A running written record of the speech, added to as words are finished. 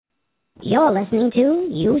You're listening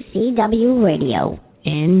to UCW Radio.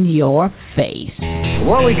 In your face.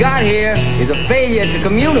 What we got here is a failure to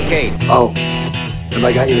communicate. Oh, have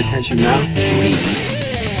I got your attention now? Greedy,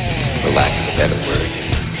 for lack of a better word,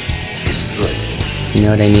 is good. You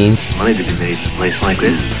know what I mean? Money to be made in a place like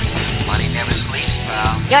this. Money never sleeps,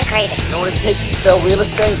 pal. You're crazy. You know what it takes to sell real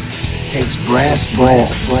estate? It takes brass. I'm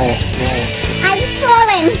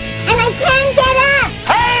falling, and I can't get up.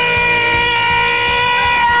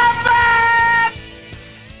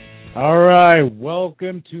 All right,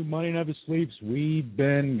 welcome to Money Never Sleeps. We've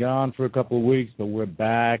been gone for a couple of weeks, but we're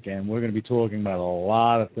back, and we're going to be talking about a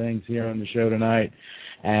lot of things here on the show tonight.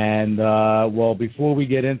 And, well, before we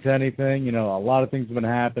get into anything, you know, a lot of things have been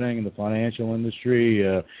happening in the financial industry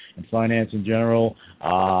and finance in general.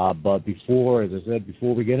 But before, as I said,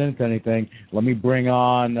 before we get into anything, let me bring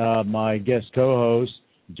on my guest co-host,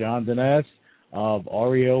 John Dines of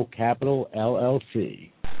REO Capital,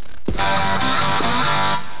 LLC.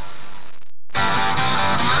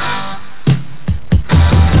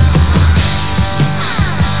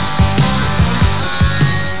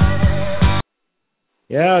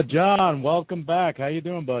 Yeah, John, welcome back. How you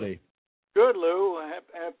doing, buddy? Good, Lou.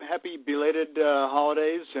 Happy belated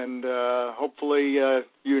holidays, and hopefully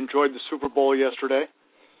you enjoyed the Super Bowl yesterday.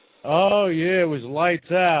 Oh, yeah, it was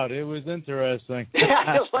lights out. It was interesting.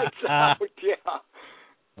 Yeah, lights out, yeah.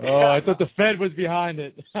 Oh, I thought the Fed was behind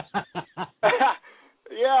it. Yeah,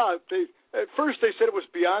 at first they said it was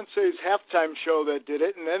Beyonce's halftime show that did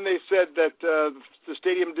it, and then they said that the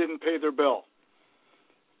stadium didn't pay their bill.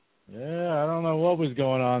 Yeah, I don't know what was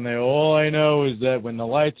going on there. All I know is that when the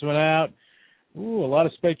lights went out, a lot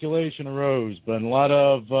of speculation arose, but a lot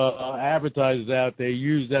of advertisers out there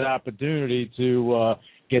used that opportunity to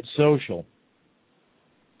get social.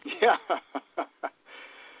 Yeah.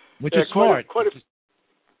 Which is smart. Quite an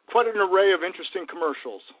array of interesting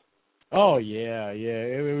commercials. Oh, yeah,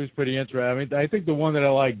 it was pretty interesting. I mean, I think the one that I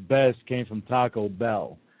liked best came from Taco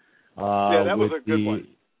Bell. Yeah, that was a good one.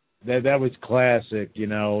 That was classic, you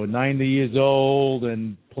know, 90 years old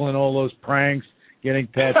and pulling all those pranks, getting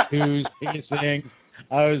tattoos, piercings.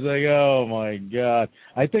 I was like, oh, my God.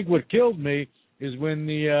 I think what killed me is when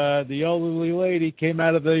the elderly lady came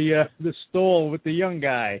out of the stall with the young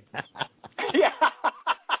guy. Yeah.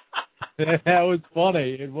 That was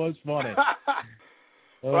funny. It was funny.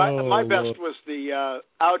 Right. My best was the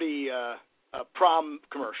Audi prom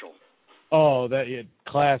commercial. Oh,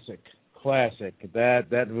 classic.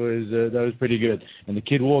 That was pretty good. And the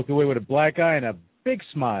kid walked away with a black eye and a big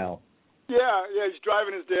smile. Yeah, he's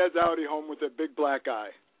driving his dad's Audi home with a big black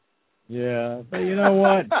eye. Yeah, but you know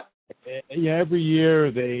what? Yeah, every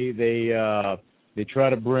year they try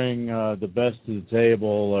to bring the best to the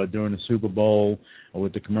table during the Super Bowl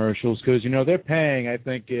with the commercials because you know they're paying. I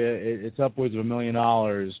think it's upwards of $1 million.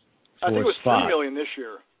 I think it was $3 million this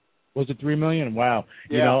year. Was it $3 million? Wow.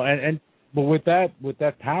 Yeah. You know, and but with that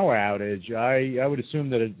power outage, I would assume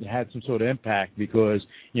that it had some sort of impact because,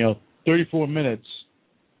 you know, 34 minutes,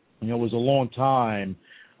 you know, was a long time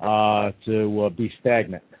to be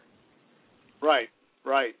stagnant. Right.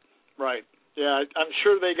 Yeah, I'm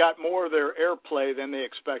sure they got more of their airplay than they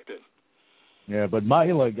expected. Yeah, but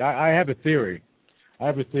I have a theory.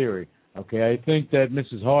 Okay, I think that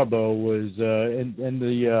Mrs. Harbaugh was she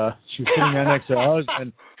was sitting there next to her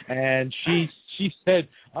husband, and she said,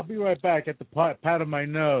 "I'll be right back," at the pat of my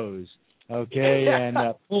nose, okay,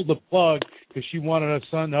 and pulled the plug because she wanted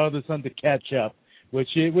her other son to catch up.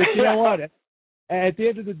 Which you know what? At the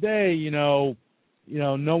end of the day, you know,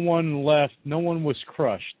 no one left, no one was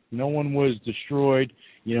crushed, no one was destroyed.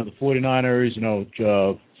 You know, the 49ers, you know,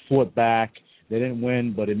 fought back. They didn't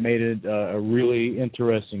win, but it made it a really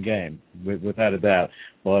interesting game, without a doubt.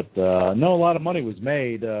 But a lot of money was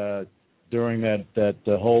made during that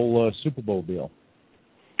whole Super Bowl deal.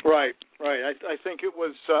 Right. I think it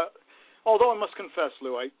was. Although I must confess,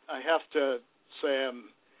 Lou, I have to say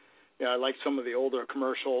I like some of the older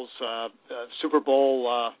commercials. Super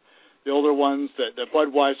Bowl, the older ones, the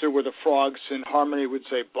Budweiser, where the frogs in harmony would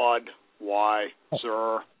say Bud, why,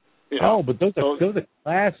 sir. You know, but those are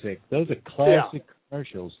classic. Those are classic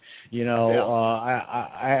commercials. You know,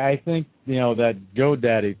 I think that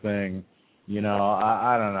GoDaddy thing. You know,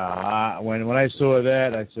 I don't know. When I saw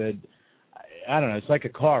that, I said, I don't know. It's like a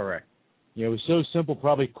car wreck. You know, it was so simple.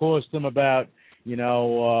 Probably cost them about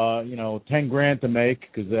 $10,000 to make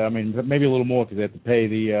because I mean maybe a little more because they have to pay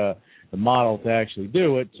the model to actually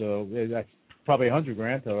do it. So that's probably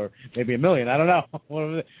 $100,000 or maybe $1 million. I don't know.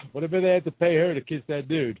 Whatever they had to pay her to kiss that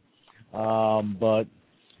dude. But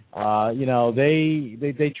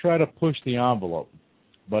they try to push the envelope.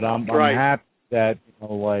 But I'm happy that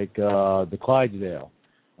the Clydesdale.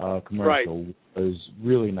 commercial was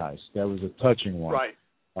really nice. That was a touching one. Right.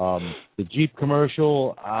 The Jeep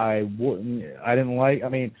commercial, I didn't like. I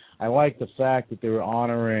mean, I liked the fact that they were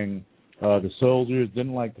honoring the soldiers.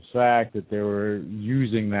 Didn't like the fact that they were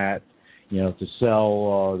using that, to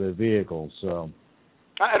sell their vehicles. So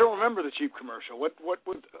I don't remember the Jeep commercial. What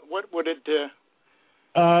would it?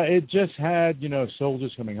 It just had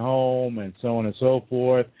soldiers coming home and so on and so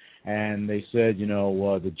forth. And they said,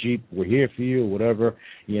 the Jeep, we're here for you, or whatever.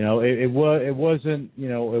 It wasn't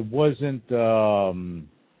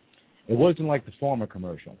like the Farmer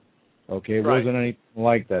commercial. Okay, it wasn't anything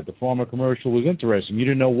like that. The Farmer commercial was interesting. You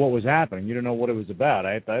didn't know what was happening. You didn't know what it was about.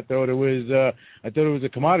 I thought it was a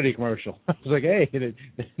commodity commercial. I was like, hey,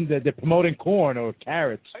 they're promoting corn or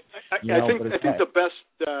carrots. I think the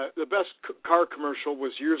best car commercial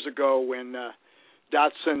was years ago when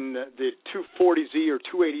Datsun, the 240Z or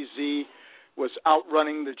 280Z, was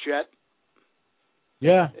outrunning the Jet.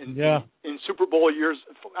 Yeah, in Super Bowl years,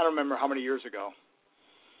 I don't remember how many years ago.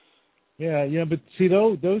 Yeah, but see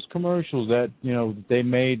those commercials that they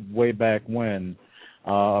made way back when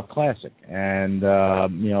are classic, and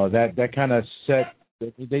that kind of set.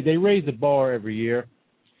 They raise the bar every year,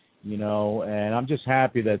 and I'm just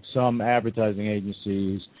happy that some advertising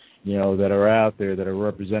agencies, that are out there that are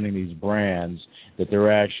representing these brands, that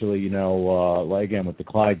they're actually, like again with the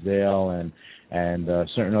Clydesdale and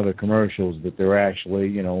certain other commercials, that they're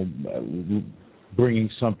actually, bringing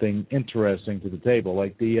something interesting to the table,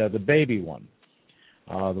 like the baby one,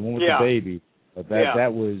 the one with the baby.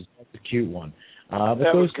 That was a cute one.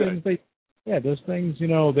 But those things, those things,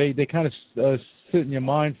 they kind of sit in your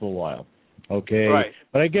mind for a while. Okay. Right.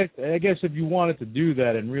 But I guess if you wanted to do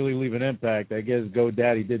that and really leave an impact, I guess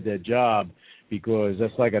GoDaddy did their job, because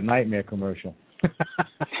that's like a nightmare commercial.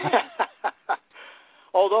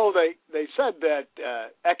 Although they said that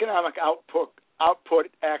economic output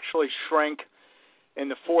actually shrank in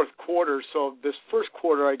the fourth quarter. So this first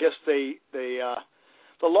quarter, I guess the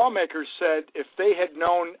lawmakers said if they had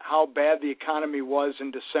known how bad the economy was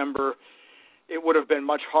in December, it would have been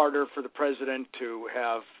much harder for the president to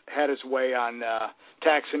have had his way on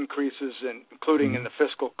tax increases, including in the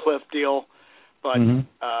fiscal cliff deal. But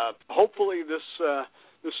hopefully this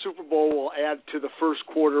Super Bowl will add to the first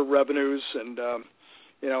quarter revenues, and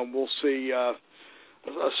we'll see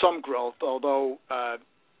some growth. Although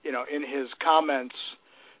in his comments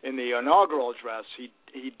in the inaugural address,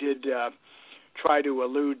 he did try to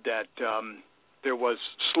allude that there was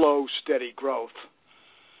slow, steady growth,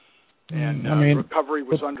 and recovery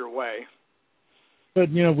was underway. But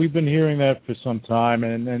we've been hearing that for some time,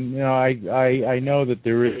 and I know that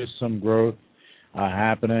there is some growth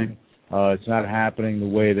happening. It's not happening the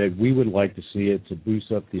way that we would like to see it to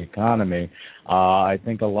boost up the economy. I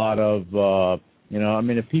think a lot of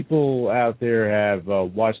if people out there have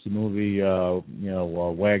watched the movie,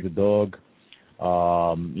 Wag the Dog,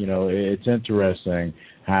 it's interesting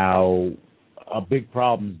how a big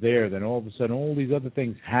problem's there. Then all of a sudden, all these other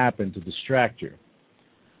things happen to distract you,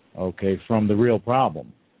 from the real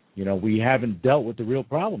problem. We haven't dealt with the real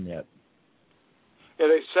problem yet. Yeah,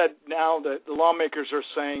 they said now that the lawmakers are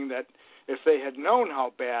saying that if they had known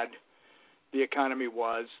how bad the economy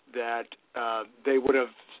was, that they would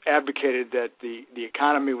have advocated that the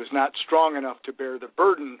economy was not strong enough to bear the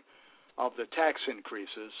burden of the tax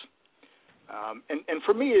increases. And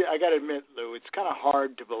for me, I got to admit, Lou, it's kind of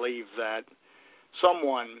hard to believe that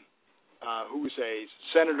someone who's a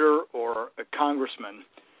senator or a congressman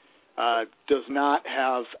does not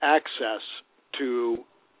have access to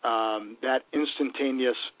that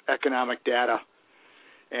instantaneous economic data,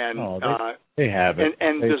 and they have it,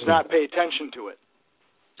 and does not pay attention to it.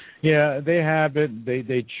 Yeah, they have it.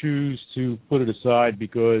 They choose to put it aside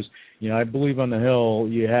because, I believe on the Hill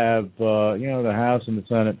you have, the House and the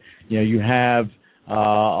Senate, you have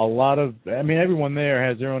a lot of, everyone there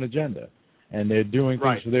has their own agenda, and they're doing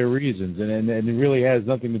things for their reasons, and it really has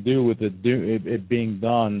nothing to do with it being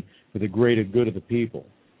done for the greater good of the people.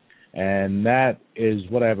 And that is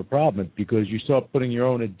what I have a problem with, because you start putting your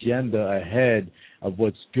own agenda ahead of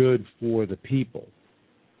what's good for the people.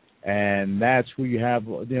 And that's where you have,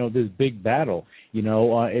 this big battle.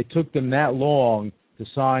 It took them that long to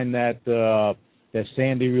sign that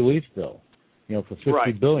Sandy relief bill, for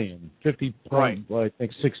 $50 billion, I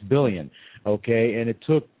think $6 billion. Okay, and it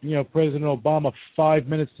took President Obama 5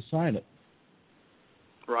 minutes to sign it.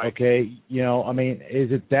 Right. Okay,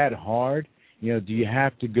 is it that hard? Do you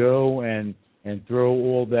have to go and throw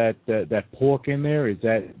all that pork in there? Is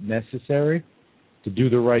that necessary to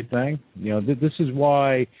do the right thing? This is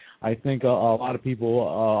why I think a lot of people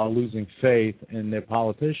are losing faith in their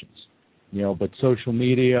politicians. But social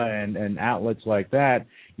media and outlets like that,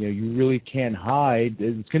 you really can't hide.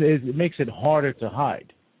 It makes it harder to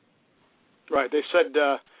hide. Right. They said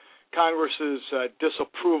Congress's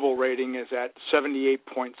disapproval rating is at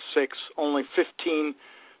 78.6. Only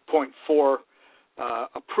 15.4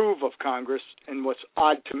 approve of Congress. And what's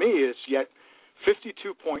odd to me is yet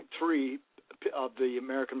 52.3 of the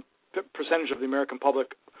percentage of the American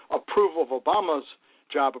public approve of Obama's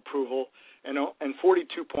job approval, and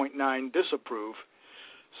 42.9 disapprove.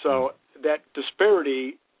 So that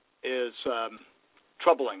disparity is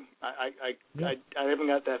troubling. I haven't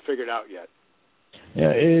got that figured out yet.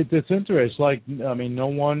 Yeah, it's interesting.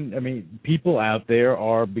 People out there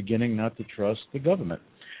are beginning not to trust the government.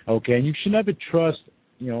 Okay, and you should never trust,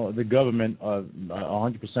 the government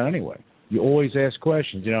 100% anyway. You always ask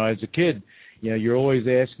questions. As a kid, you're always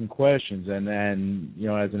asking questions, and then,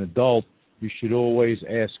 as an adult, you should always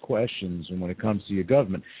ask questions. And when it comes to your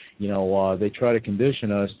government, they try to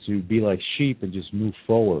condition us to be like sheep and just move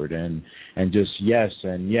forward and just yes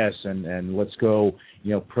and let's go,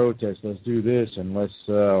 protest, let's do this and let's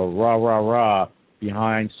rah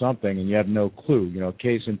behind something, and you have no clue.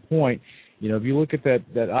 Case in point, if you look at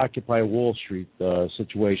that Occupy Wall Street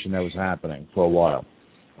situation that was happening for a while,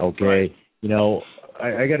 okay, right.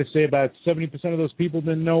 I got to say about 70% of those people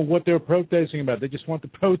didn't know what they were protesting about. They just want to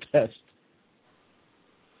protest.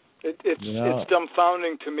 It's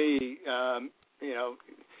dumbfounding to me,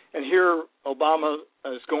 and here Obama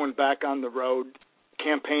is going back on the road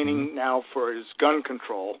campaigning now for his gun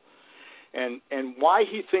control, and why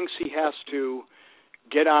he thinks he has to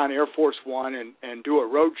get on Air Force One and do a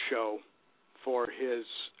road show for his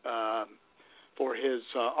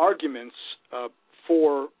arguments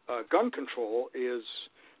for gun control is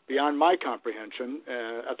beyond my comprehension.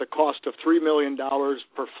 At the cost of $3 million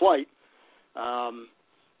per flight,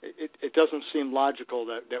 it doesn't seem logical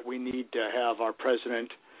that we need to have our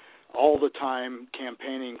president all the time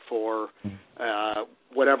campaigning for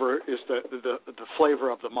whatever is the flavor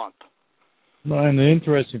of the month. Well, and the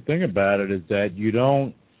interesting thing about it is that you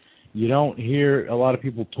don't hear a lot of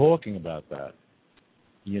people talking about that.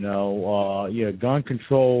 Gun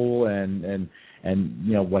control and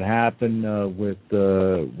what happened with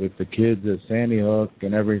the kids at Sandy Hook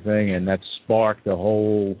and everything, and that sparked the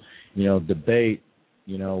whole debate.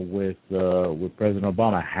 With President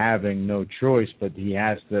Obama having no choice, but he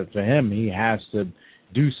has to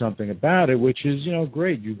do something about it, which is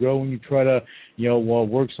great. You go and you try to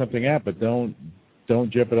work something out, but don't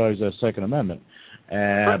jeopardize the Second Amendment.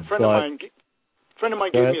 A friend of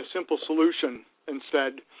mine gave me a simple solution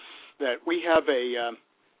instead, that we have a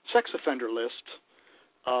sex offender list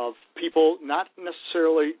of people not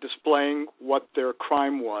necessarily displaying what their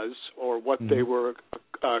crime was or what they were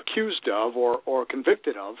accused of or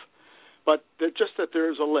convicted of, but just that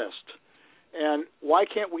there's a list. And why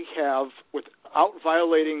can't we have, without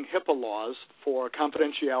violating HIPAA laws for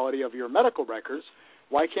confidentiality of your medical records,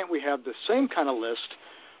 why can't we have the same kind of list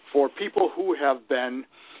for people who have been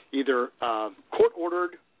either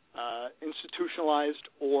court-ordered, institutionalized,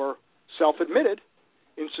 or self-admitted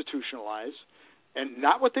institutionalized, and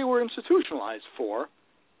not what they were institutionalized for,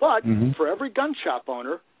 but for every gun shop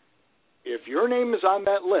owner, if your name is on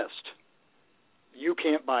that list, you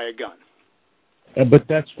can't buy a gun. But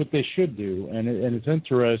that's what they should do, and it's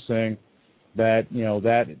interesting that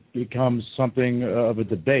that becomes something of a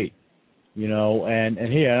debate, And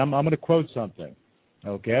here I'm going to quote something.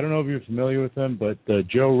 Okay, I don't know if you're familiar with him, but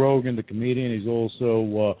Joe Rogan, the comedian, he's also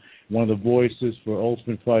one of the voices for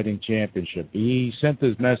Ultimate Fighting Championship. He sent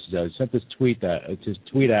this message out. He sent this tweet out.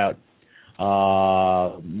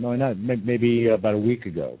 Maybe about a week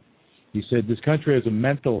ago. He said this country has a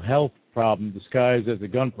mental health problem disguised as a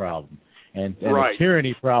gun problem, and a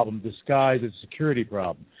tyranny problem disguised as a security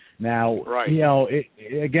problem. Now,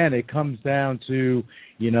 it comes down to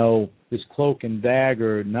this cloak and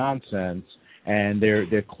dagger nonsense, and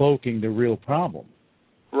they're cloaking the real problem.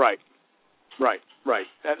 Right.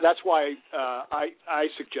 That's why I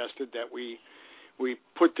suggested that we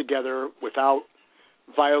put together, without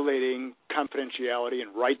violating confidentiality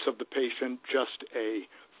and rights of the patient, just a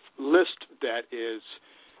list that is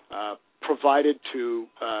provided to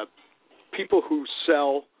people who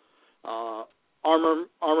sell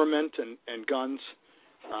armament and guns,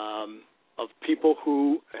 of people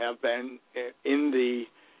who have been in the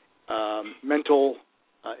mental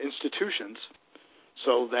institutions,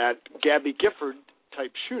 so that Gabby Gifford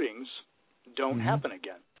type shootings don't happen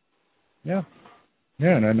again. Yeah,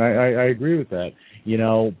 and I agree with that.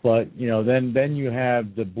 But then you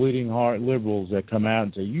have the bleeding heart liberals that come out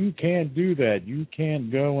and say you can't do that, you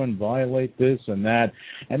can't go and violate this and that,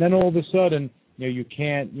 and then all of a sudden you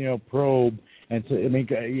can't probe And so, I mean,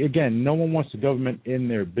 again, no one wants the government in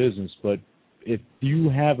their business, but if you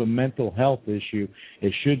have a mental health issue,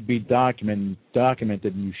 it should be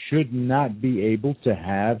documented. You should not be able to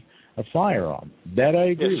have a firearm. That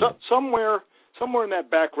I agree. Yeah, somewhere in that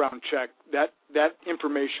background check, that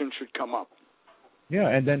information should come up. Yeah,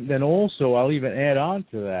 and then also I'll even add on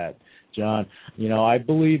to that, John. I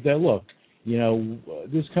believe that, look,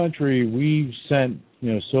 this country, we've sent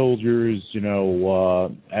soldiers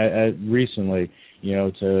recently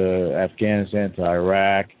to Afghanistan, to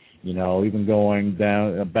Iraq, even going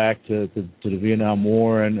down back to the Vietnam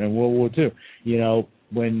War and World War II.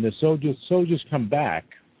 When the soldiers come back,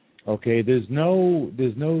 okay, there's no.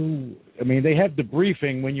 I mean, they have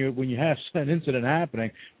debriefing when you have an incident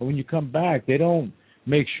happening, but when you come back, they don't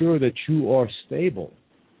make sure that you are stable.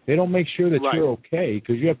 They don't make sure that you're okay,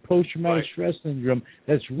 because you have post-traumatic stress syndrome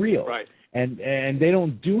that's real. Right. And they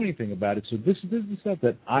don't do anything about it. So this is the stuff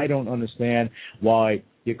that I don't understand, why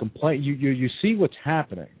you complain. You see what's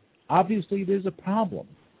happening. Obviously, there's a problem.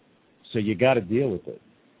 So you got to deal with it.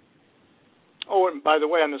 Oh, and by the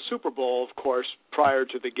way, on the Super Bowl, of course, prior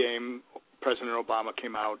to the game, President Obama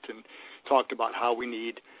came out and talked about how we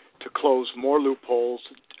need to close more loopholes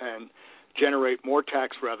and generate more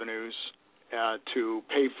tax revenues to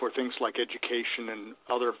pay for things like education and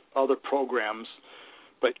other programs,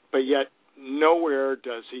 but yet nowhere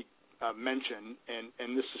does he mention,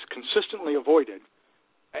 and this is consistently avoided,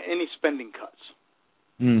 any spending cuts.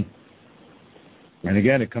 Mm. And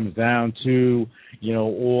again, it comes down to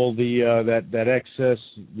all the that excess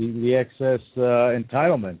the excess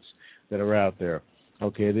entitlements that are out there.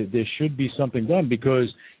 Okay, there should be something done,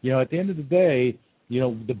 because at the end of the day,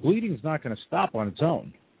 the bleeding is not going to stop on its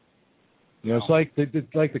own. It's like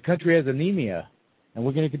the country has anemia, and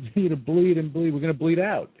we're going to continue to bleed and bleed. We're going to bleed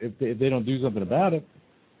out if they don't do something about it.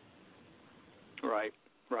 Right.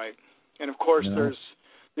 And of course, there's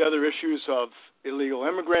the other issues of illegal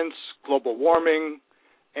immigrants, global warming,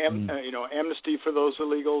 amnesty for those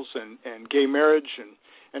illegals, and gay marriage,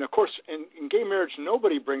 and of course, in gay marriage,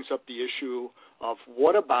 nobody brings up the issue of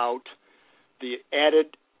what about the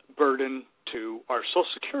added burden to our Social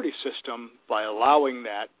Security system by allowing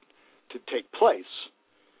that to take place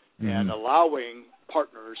and allowing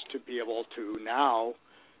partners to be able to now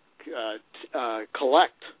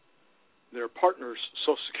collect their partner's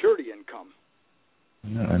Social Security income.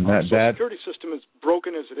 And our Social Security system is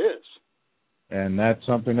broken as it is. And that's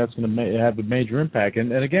something that's going to have a major impact.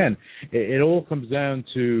 And again, it all comes down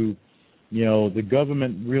to, the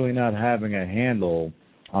government really not having a handle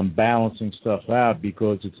on balancing stuff out,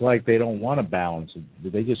 because it's like they don't want to balance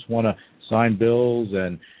it. They just want to sign bills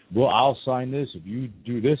and, well, I'll sign this if you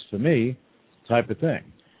do this for me, type of thing.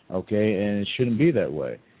 Okay, and it shouldn't be that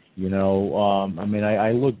way.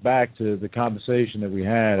 I look back to the conversation that we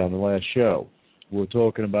had on the last show. We were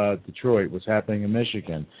talking about Detroit, what's happening in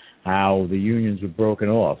Michigan, how the unions were broken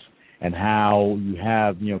off, and how you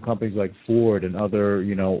have, companies like Ford and other,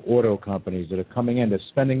 auto companies that are coming in, they're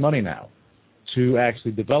spending money now to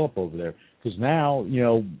actually develop over there. Because now,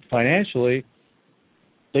 financially,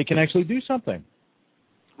 they can actually do something.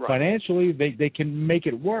 Right. Financially, they can make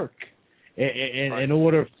it work in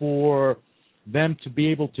order for them to be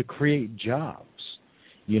able to create jobs.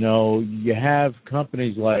 You have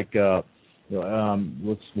companies like, we'll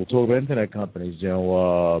talk about internet companies,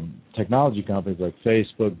 technology companies like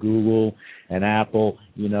Facebook, Google, and Apple.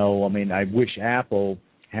 I wish Apple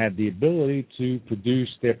had the ability to produce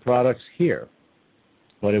their products here,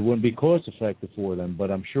 but it wouldn't be cost effective for them. But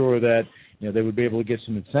I'm sure that they would be able to get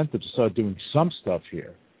some incentive to start doing some stuff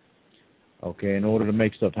here, okay, in order to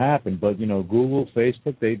make stuff happen. But Google,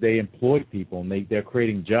 Facebook, they employ people, and they're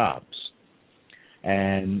creating jobs,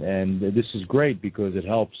 and this is great because it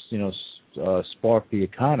helps spark the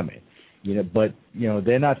economy. But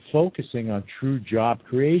they're not focusing on true job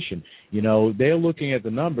creation. They're looking at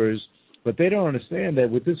the numbers, but they don't understand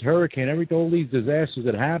that with this hurricane, all these disasters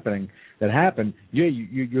that happen,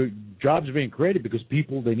 your jobs are being created because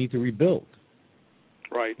people, they need to rebuild.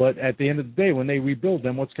 Right. But at the end of the day, when they rebuild,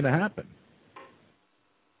 then what's going to happen?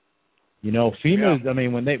 FEMA.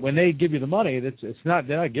 Yeah. When they give you the money, they're not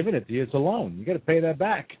giving it to you. It's a loan. You got to pay that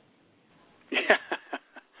back. Yeah.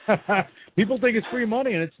 People think it's free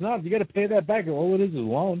money, and it's not. You got to pay that back. All it is a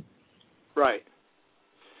loan. Right.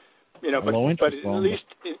 But at least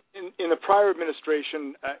in the prior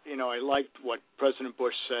administration, I liked what President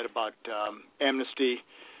Bush said about amnesty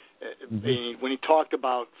when he talked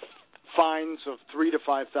about fines of $3,000 to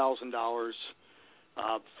 $5,000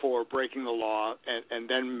 for breaking the law, and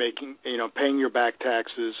then paying your back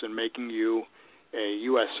taxes and making you a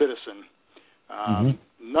U.S. citizen.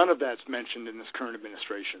 None of that's mentioned in this current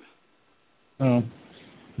administration. No.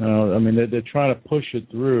 I mean, they're trying to push it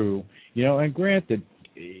through. And granted,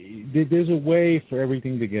 there's a way for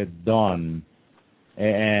everything to get done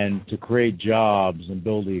and to create jobs and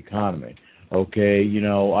build the economy. Okay,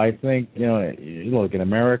 I think, look, in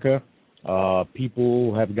America,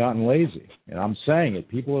 people have gotten lazy. And I'm saying it,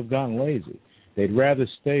 people have gotten lazy. They'd rather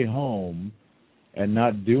stay home and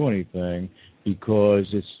not do anything because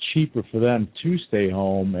it's cheaper for them to stay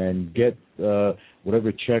home and get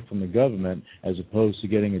whatever check from the government as opposed to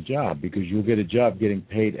getting a job, because you'll get a job getting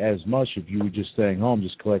paid as much if you were just staying home,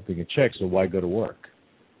 just collecting a check, so why go to work?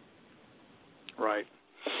 Right.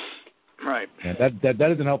 And that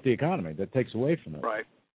doesn't help the economy. That takes away from it. Right.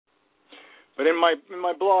 But in my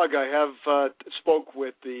blog, I have spoke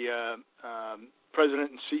with the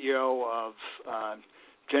president and CEO of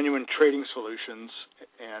Genuine Trading Solutions,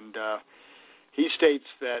 and he states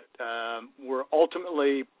that we're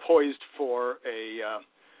ultimately poised for a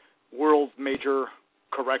world major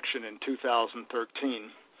correction in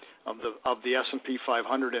 2013 of the S&P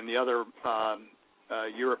 500 and the other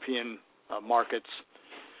European markets.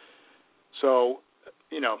 So,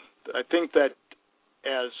 I think that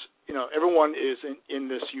as everyone is in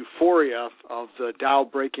this euphoria of the Dow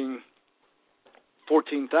breaking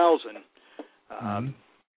 14,000.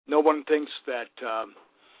 No one thinks that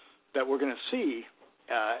we're going to see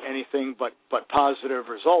anything but positive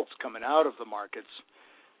results coming out of the markets,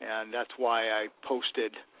 and that's why I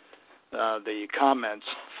posted the comments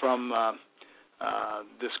from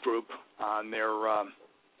this group on their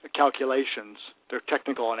calculations, their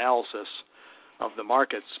technical analysis of the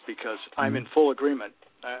markets, because I'm in full agreement.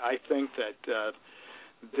 I think that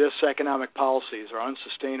this economic policies are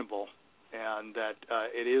unsustainable, and that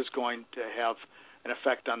it is going to have an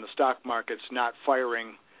effect on the stock markets not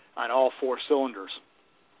firing on all four cylinders.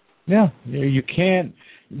 Yeah, you can't.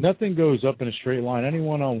 Nothing goes up in a straight line.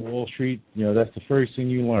 Anyone on Wall Street, that's the first thing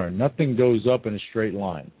you learn. Nothing goes up in a straight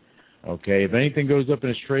line. Okay, if anything goes up in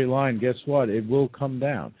a straight line, guess what? It will come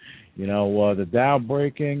down. The Dow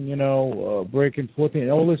breaking, breaking 14,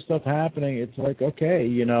 all this stuff happening. It's like, okay,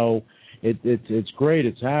 it's great.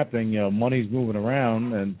 It's happening. Money's moving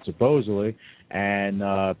around, and supposedly, and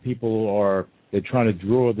they're trying to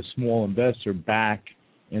draw the small investor back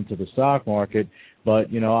into the stock market. But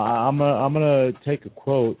I'm gonna take a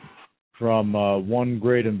quote from one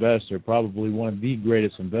great investor, probably one of the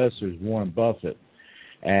greatest investors, Warren Buffett,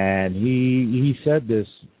 and he said this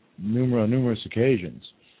numerous occasions.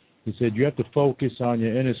 He said, you have to focus on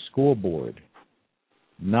your inner scoreboard,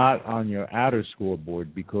 not on your outer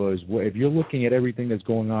scoreboard, because if you're looking at everything that's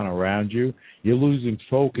going on around you, you're losing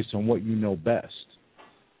focus on what you know best.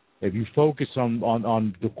 If you focus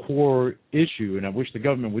on the core issue, and I wish the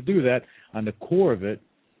government would do that, on the core of it,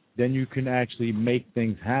 then you can actually make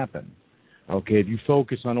things happen. Okay, if you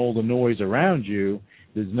focus on all the noise around you,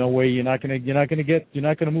 there's no way you're not going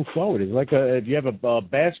to move forward. It's like if you have a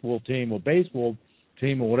basketball team or baseball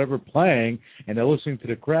team or whatever playing, and they're listening to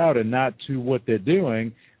the crowd and not to what they're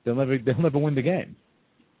doing, they'll never win the game.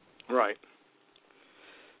 Right.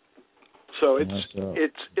 So it's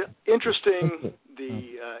interesting,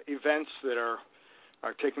 the events that are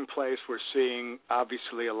taking place. We're seeing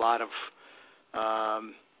obviously a lot of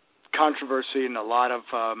controversy and a lot of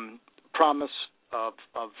promise of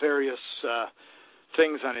various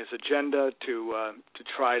things on his agenda to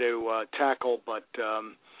try to tackle, but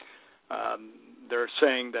they're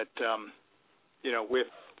saying that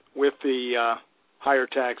with the higher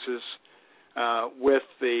taxes, with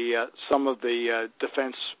the some of the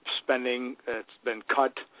defense spending that's been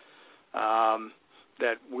cut,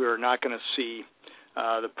 that we're not going to see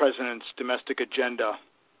the president's domestic agenda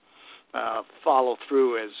follow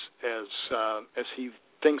through as he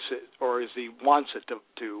thinks it or as he wants it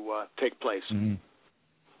to take place. Mm-hmm.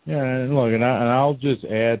 Yeah, and look, and I'll just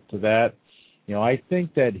add to that. I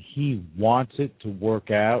think that he wants it to work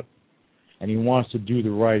out, and he wants to do the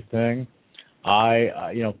right thing.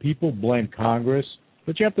 People blame Congress,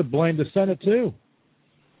 but you have to blame the Senate too.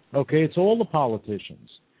 Okay, it's all the politicians,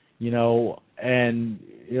 and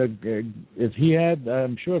if he had,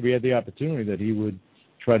 I'm sure if he had the opportunity that he would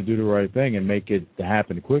try to do the right thing and make it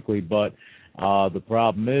happen quickly. But the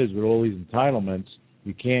problem is with all these entitlements,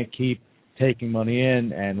 you can't keep taking money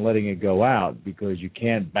in and letting it go out, because you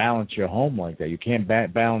can't balance your home like that. You can't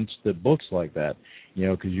balance the books like that,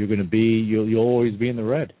 because you'll always be in the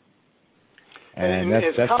red. And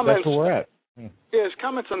that's where we're at. Yeah, his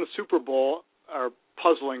comments on the Super Bowl are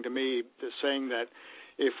puzzling to me, saying that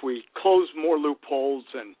if we close more loopholes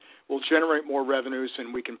and we'll generate more revenues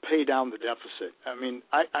and we can pay down the deficit. I mean,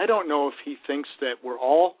 I don't know if he thinks that we're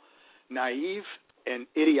all naive and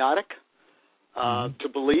idiotic, to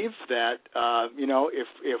believe that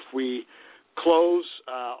if we close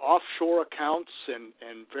offshore accounts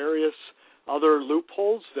and various other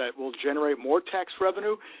loopholes, that will generate more tax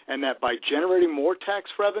revenue, and that by generating more tax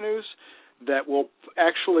revenues, that will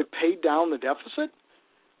actually pay down the deficit.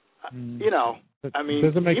 That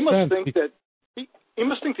doesn't make sense. He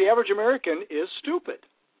must think the average American is stupid.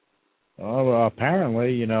 Oh,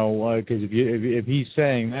 apparently, because if he's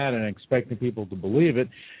saying that and expecting people to believe it,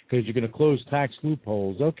 because you're going to close tax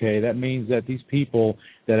loopholes, okay, that means that these people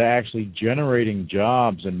that are actually generating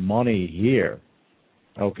jobs and money here,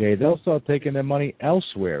 okay, they'll start taking their money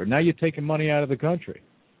elsewhere. Now you're taking money out of the country.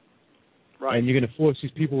 Right. And you're going to force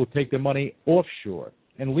these people to take their money offshore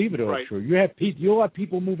and leave it offshore. Right. You'll have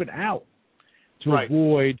people moving out to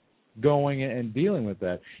avoid going and dealing with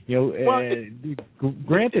that.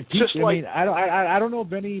 Granted, people, I don't know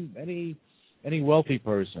of any wealthy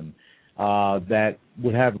person that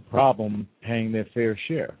would have a problem paying their fair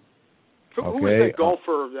share. Who was that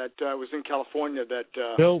golfer that was in California? That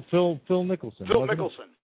Phil Mickelson. Phil Mickelson.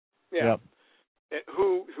 Yeah. Yep.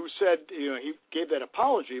 Who said he gave that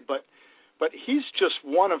apology, but he's just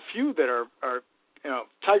one of few that are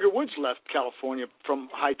Tiger Woods left California from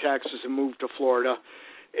high taxes and moved to Florida.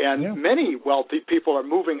 And many wealthy people are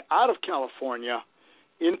moving out of California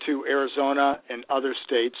into Arizona and other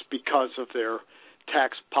states because of their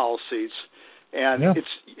tax policies. And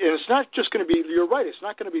it's not just going to be, you're right, it's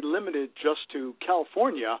not going to be limited just to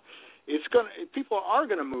California. People are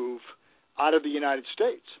going to move out of the United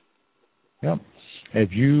States. Yeah.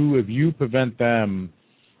 If you prevent them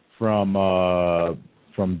from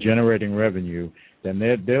generating revenue, then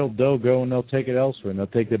they'll go and they'll take it elsewhere, and they'll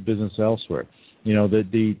take their business elsewhere.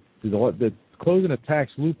 The closing of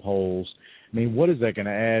tax loopholes. I mean, what is that going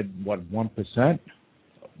to add? 1%?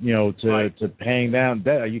 To paying down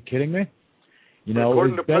debt? Are you kidding me?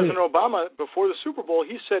 According to President Obama, before the Super Bowl,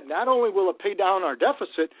 he said not only will it pay down our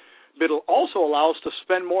deficit, but it'll also allow us to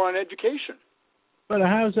spend more on education. But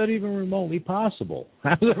how is that even remotely possible?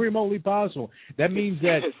 How is that remotely possible? That means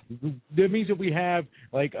that we have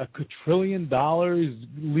like $1 quadrillion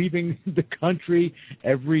leaving the country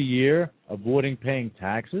every year, avoiding paying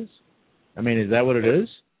taxes. I mean, is that what it is?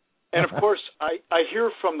 And of course, I hear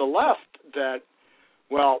from the left that,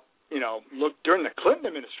 look, during the Clinton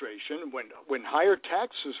administration, when higher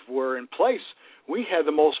taxes were in place, we had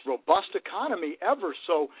the most robust economy ever.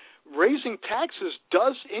 So raising taxes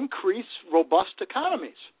does increase robust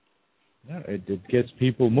economies. Yeah, it gets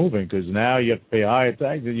people moving because now you have to pay higher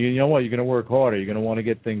taxes. You know what? You're going to work harder. You're going to want to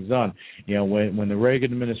get things done. When the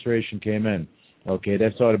Reagan administration came in, okay,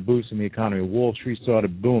 that started boosting the economy. Wall Street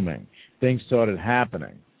started booming. Things started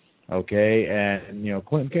happening, okay? And,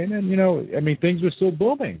 Clinton came in, things were still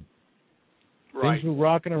booming. Right. Things were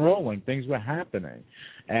rocking and rolling. Things were happening.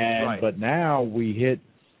 But now we hit,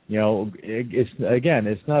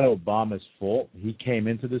 it's not Obama's fault. He came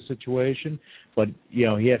into the situation, but,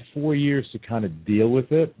 he had 4 years to kind of deal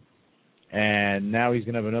with it. And now he's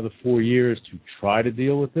going to have another 4 years to try to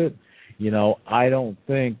deal with it. I don't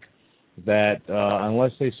think that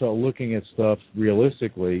unless they start looking at stuff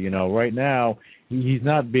realistically, right now he's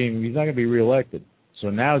not going to be reelected. So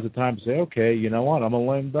now is the time to say, okay, you know what, I'm a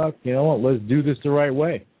lame duck. You know what, let's do this the right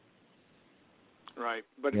way. Right,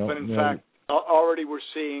 but in fact, already we're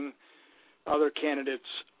seeing other candidates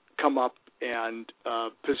come up and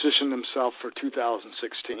position themselves for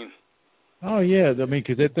 2016. Oh yeah,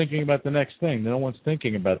 because they're thinking about the next thing. No one's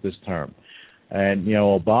thinking about this term. And,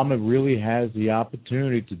 Obama really has the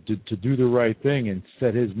opportunity to do the right thing and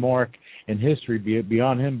set his mark in history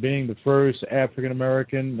beyond him being the first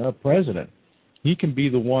African-American president. He can be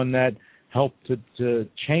the one that helped to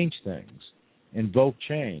change things, invoke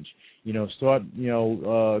change, start,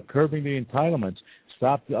 curbing the entitlements,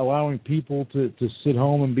 stop allowing people to sit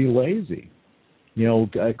home and be lazy,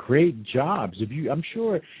 create jobs. I'm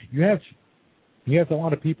sure you have a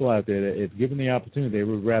lot of people out there that if given the opportunity, they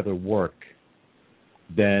would rather work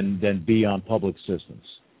than be on public assistance.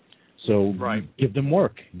 So give them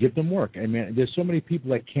work. I mean, there's so many people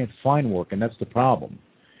that can't find work, and that's the problem.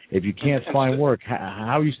 If you can't find work,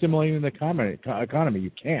 how are you stimulating the economy?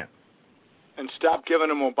 You can't. And stop giving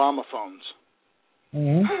them Obama phones.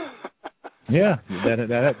 Mm-hmm. Yeah, that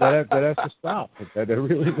has to stop. That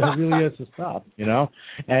really has to stop.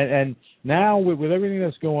 And now with everything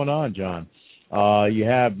that's going on, John. You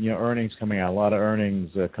have earnings coming out, a lot of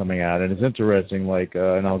earnings coming out, and it's interesting.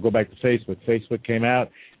 And I'll go back to Facebook. Facebook came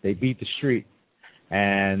out, they beat the street,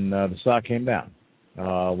 and the stock came down,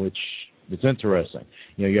 which is interesting.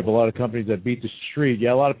 You have a lot of companies that beat the street. You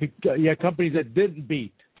have a lot of companies that didn't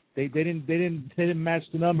beat. They didn't match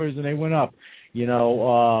the numbers, and they went up.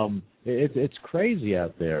 It's crazy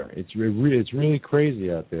out there. It's really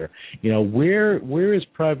crazy out there. Where is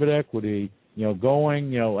private equity?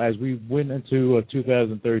 Going. As we went into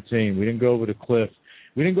 2013, we didn't go over the cliff.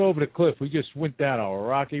 We just went down a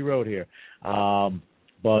rocky road here.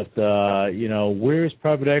 But where is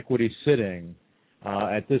private equity sitting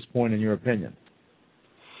at this point, in your opinion?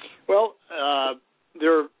 Well,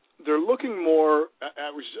 they're looking more.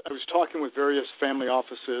 I was talking with various family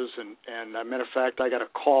offices, and as a matter of fact, I got a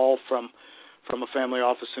call from a family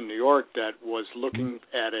office in New York that was looking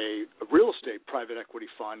at a real estate private equity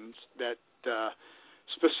fund that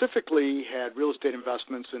specifically had real estate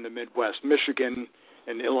investments in the Midwest, Michigan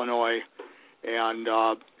and Illinois, and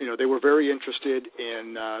they were very interested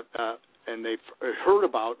in, and they've heard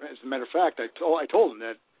about. As a matter of fact, I told them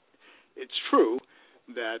that it's true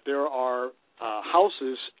that there are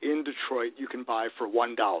houses in Detroit you can buy for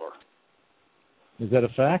 $1. Is that a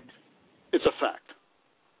fact? It's a fact,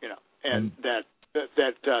 and that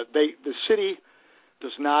the city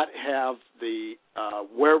does not have the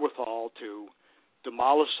wherewithal to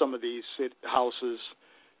demolish some of these houses,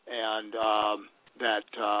 and that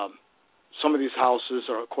some of these houses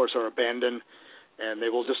are, of course, abandoned, and they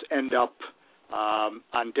will just end up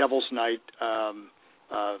on Devil's Night,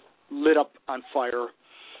 lit up on fire,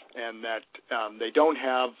 and that they don't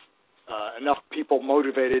have enough people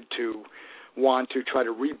motivated to want to try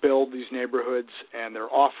to rebuild these neighborhoods, and they're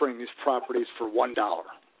offering these properties for $1.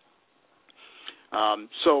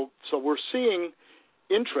 So we're seeing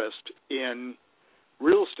interest in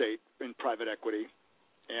real estate in private equity,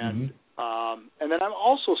 and then I'm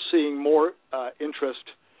also seeing more interest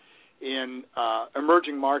in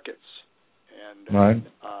emerging markets, and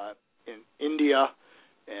in India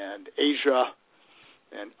and Asia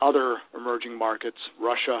and other emerging markets,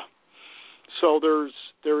 Russia. So there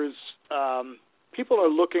is people are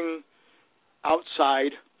looking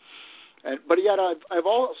outside, but yet I've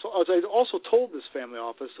also told this family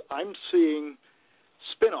office, I'm seeing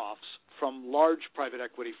spin-offs from large private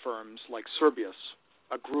equity firms like Servius,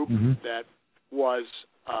 a group that was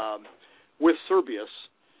with Servius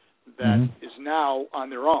that is now on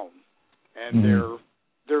their own, and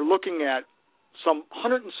they're looking at some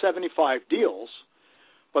 175 deals,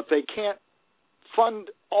 but they can't fund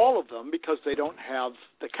all of them because they don't have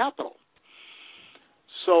the capital.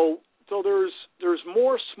 So there's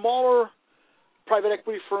more smaller private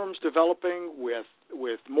equity firms developing with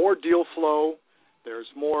more deal flow. There's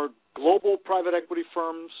more global private equity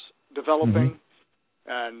firms developing,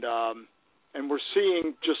 and we're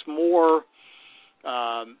seeing just more,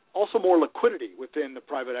 also more liquidity within the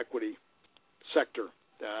private equity sector.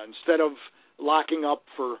 Instead of locking up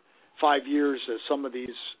for 5 years as some of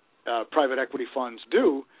these private equity funds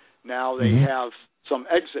do, now they have some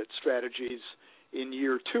exit strategies in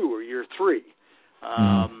year 2 or year 3,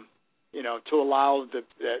 to allow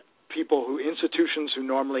that institutions who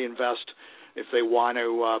normally invest, if they want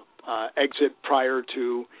to exit prior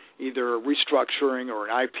to either restructuring or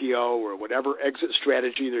an IPO or whatever exit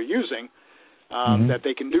strategy they're using, that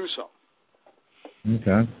they can do so.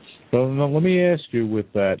 Okay. So let me ask you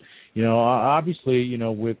with that. Obviously,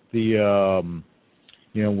 with the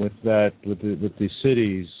with the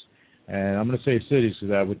cities, and I'm going to say cities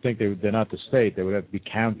because I would think they're not the state. They would have to be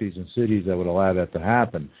counties and cities that would allow that to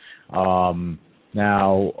happen.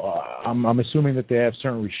 Now, I'm assuming that they have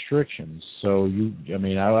certain restrictions. So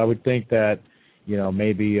I would think that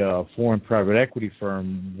maybe a foreign private equity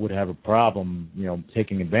firm would have a problem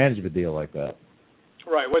taking advantage of a deal like that.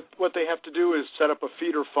 Right. What they have to do is set up a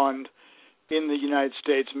feeder fund in the United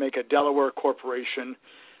States, make a Delaware corporation,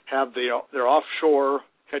 have their offshore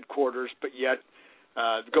headquarters, but yet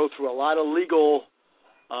go through a lot of legal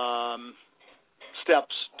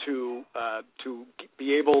steps to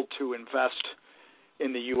be able to invest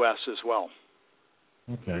in the U.S. as well.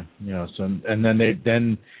 Okay. So and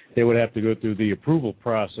then they would have to go through the approval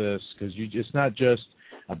process because it's not just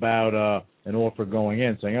about an offer going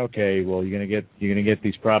in saying, okay, well you're gonna get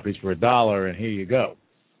these properties for $1 and here you go.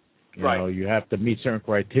 You have to meet certain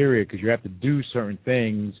criteria because you have to do certain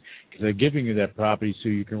things because they're giving you that property so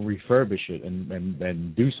you can refurbish it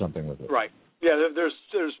and do something with it. Right. Yeah.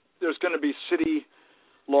 There's going to be city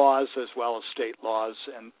laws as well as state laws,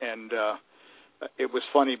 and it was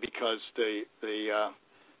funny because the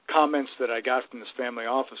comments that I got from this family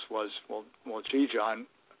office was, well, gee, John,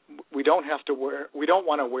 we don't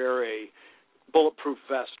want to wear a bulletproof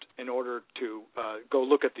vest in order to go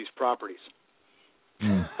look at these properties.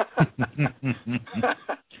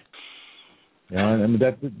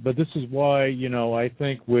 But this is why I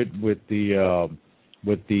think with the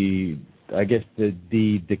I guess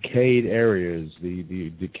the decayed areas,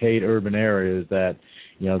 the decayed urban areas that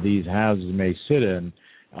these houses may sit in.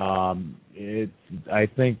 I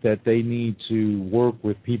think that they need to work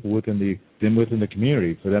with people within the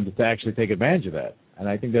community for them to actually take advantage of that, and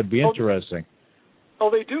I think that'd be interesting. Oh,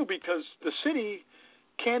 they do, because the city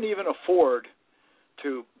can't even afford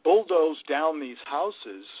to bulldoze down these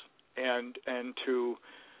houses and to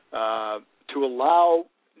allow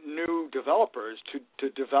new developers to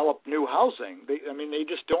develop new housing. They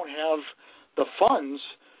just don't have the funds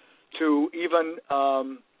to even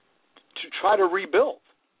to try to rebuild.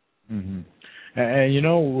 Mm-hmm.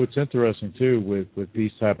 And what's interesting too with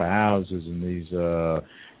these type of houses in these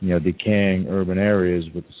decaying urban areas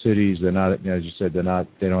with the cities, they're not, as you said, they don't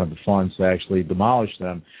have the funds to actually demolish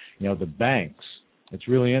them. The banks. It's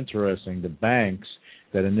really interesting. The banks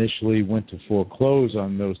that initially went to foreclose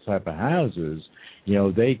on those type of houses,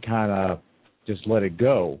 they kind of just let it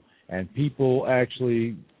go, and people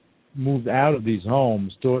actually moved out of these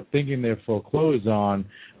homes thinking they're foreclosed on,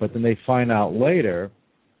 but then they find out later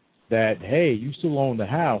that, hey, you still own the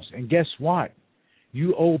house, and guess what?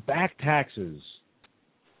 You owe back taxes.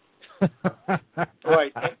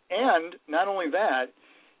 Right, and not only that,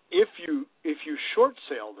 if you short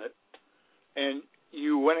saled it and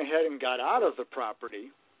you went ahead and got out of the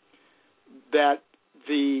property, that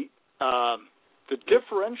the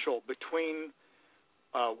differential between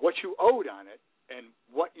what you owed on it and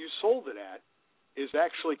what you sold it at is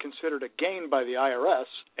actually considered a gain by the IRS,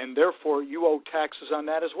 and therefore you owe taxes on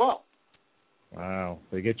that as well. Wow,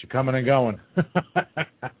 they get you coming and going.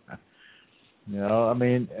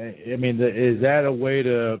 Is that a way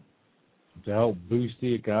to help boost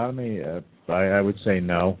the economy? I would say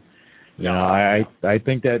no. I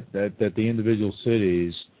think that the individual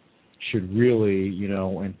cities should really,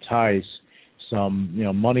 entice some,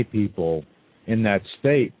 money people in that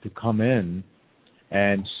state to come in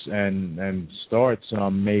and start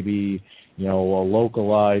some maybe, a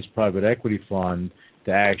localized private equity fund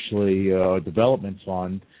to actually, a development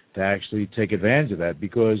fund to actually take advantage of that,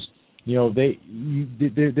 because,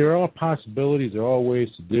 there are possibilities, there are ways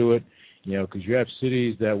to do it, because you have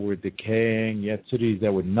cities that were decaying, you have cities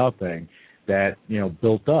that were nothing that,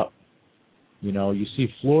 built up. You see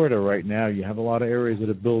Florida right now, you have a lot of areas that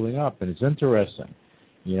are building up, and it's interesting.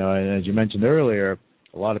 And as you mentioned earlier,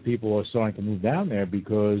 a lot of people are starting to move down there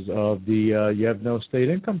because of the you have no state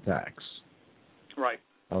income tax. Right.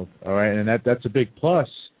 Oh, all right, and that's a big plus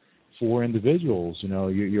for individuals.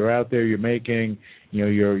 You're out there, you're making,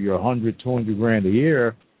 your $100, $200 grand a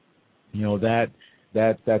year. That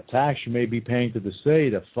tax you may be paying to the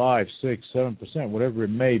state of 5%, 6%, 7%, whatever it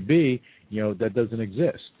may be, that doesn't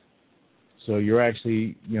exist. So you're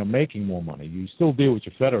actually, making more money. You still deal with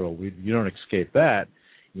your federal. You don't escape that,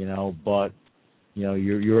 but,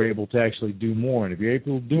 you're able to actually do more. And if you're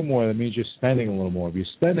able to do more, that means you're spending a little more. If you're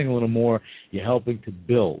spending a little more, you're helping to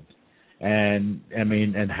build. And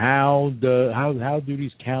how do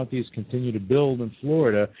these counties continue to build in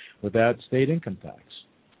Florida without state income tax?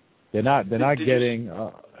 They're not getting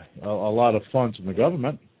a lot of funds from the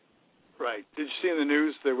government. Right. Did you see in the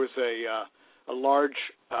news there was a large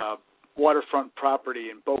waterfront property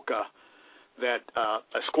in Boca that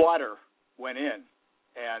a squatter went in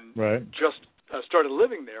and just started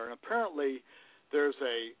living there, and apparently there's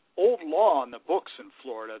a old law on the books in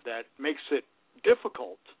Florida that makes it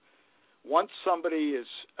difficult once somebody is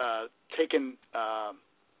taken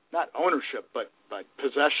not ownership but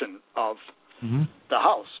possession of the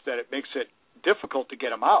house, that it makes it difficult to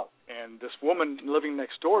get them out. And this woman living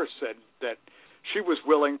next door said that she was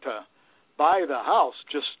willing to buy the house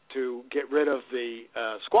just to get rid of the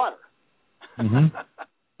squatter.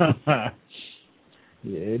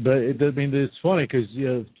 Yeah, but it's funny because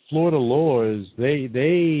Florida laws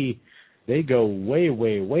they go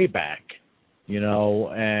way back,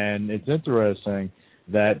 and it's interesting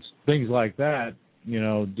that things like that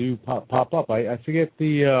do pop up. I forget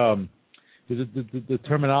the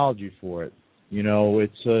terminology for it.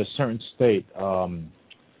 It's a certain state.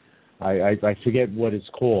 I forget what it's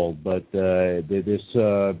called, but they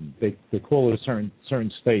call it a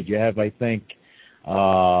certain state. You have, I think,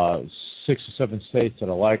 6 or 7 states that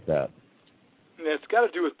are like that. Yeah, it's got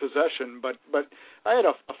to do with possession, but I had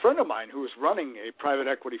a friend of mine who was running a private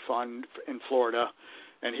equity fund in Florida,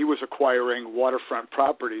 and he was acquiring waterfront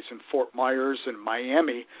properties in Fort Myers and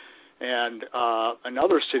Miami and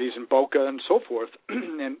other cities in Boca and so forth.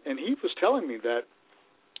 and he was telling me that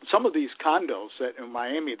some of these condos that in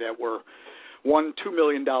Miami that were $1-2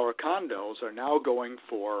 million condos are now going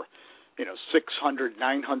for $600,000,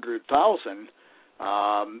 $900,000.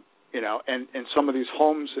 And some of these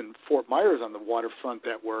homes in Fort Myers on the waterfront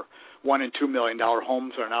that were $1 and $2 million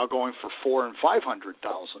homes are now going for $400,000 and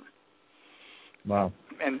 $500,000. Wow!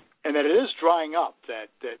 and that it is drying up. That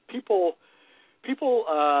people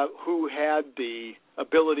who had the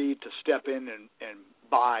ability to step in and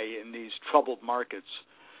buy in these troubled markets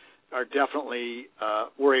are definitely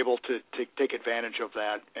were able to take advantage of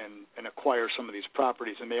that and acquire some of these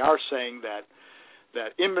properties. And they are saying that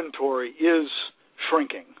inventory is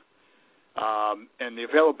shrinking, and the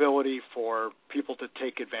availability for people to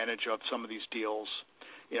take advantage of some of these deals,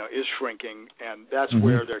 is shrinking. And that's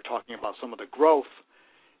where they're talking about some of the growth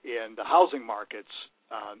in the housing markets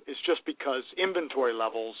is just because inventory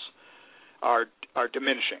levels are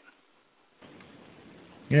diminishing.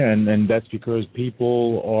 Yeah, and that's because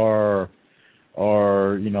people are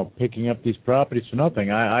picking up these properties for nothing.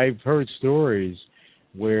 I've heard stories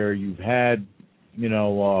where you've had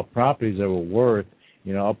properties that were worth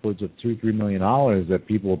upwards of $2-3 million that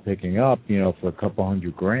people are picking up for a couple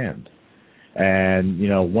 $100,000, and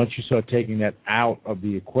once you start taking that out of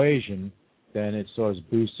the equation, then it starts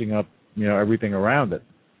boosting up everything around it.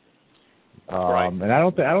 Right. And I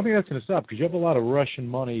don't think that's going to stop, because you have a lot of Russian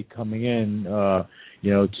money coming in, to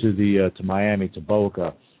Miami, to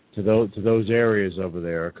Boca, to those areas over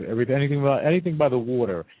there. Anything by the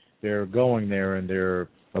water, they're going there and they're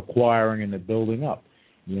acquiring and they're building up.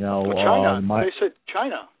 China. They said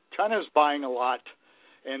China's buying a lot,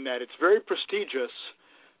 and that it's very prestigious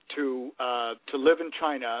to live in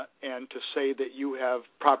China and to say that you have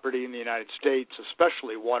property in the United States,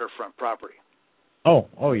 especially waterfront property.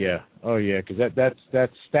 Oh yeah, because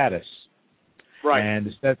that's status, right?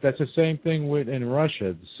 And that's the same thing in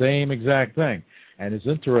Russia, the same exact thing. And it's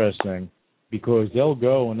interesting because they'll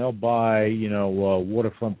go and they'll buy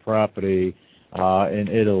waterfront property in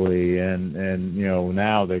Italy, and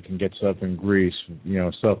now they can get stuff in Greece,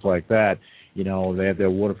 stuff like that. They have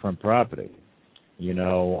their waterfront property, and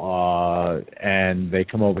they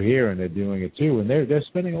come over here and they're doing it too, and they're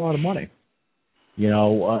spending a lot of money.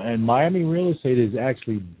 And Miami real estate is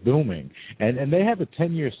actually booming, and they have a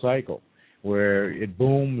 10-year cycle where it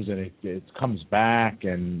booms and it comes back,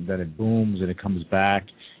 and then it booms and it comes back.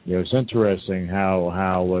 It's interesting how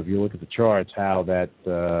if you look at the charts how that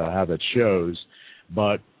shows.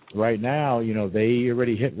 But right now, they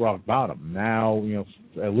already hit rock bottom. Now,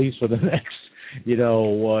 at least for the next,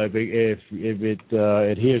 if it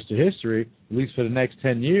adheres to history, at least for the next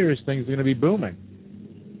 10 years, things are going to be booming.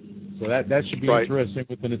 So that should be interesting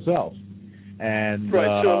within itself. And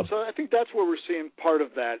right. So I think that's where we're seeing part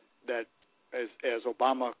of that as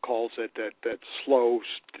Obama calls it, that slow,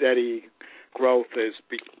 steady growth is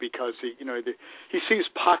because he sees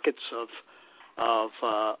pockets of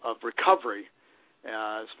recovery,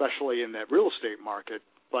 especially in that real estate market.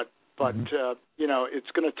 But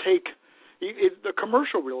it's going to take the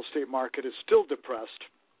commercial real estate market is still depressed,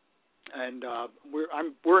 and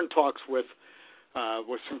we're in talks with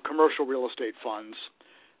some commercial real estate funds,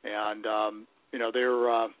 and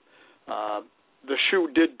the shoe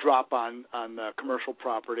did drop on the commercial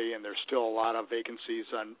property, and there's still a lot of vacancies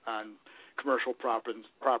on commercial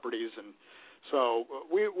properties, and so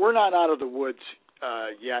we're not out of the woods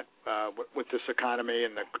yet with this economy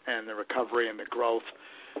and the recovery and the growth.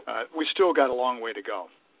 We still got a long way to go.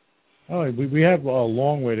 Oh, we have a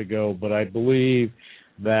long way to go, but I believe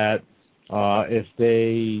that if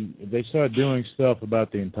they start doing stuff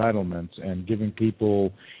about the entitlements and giving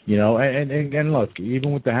people, and look,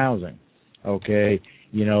 even with the housing, okay,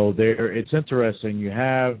 it's interesting. You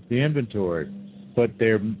have the inventory, but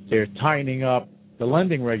they're tightening up the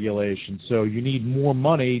lending regulations, so you need more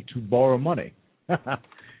money to borrow money.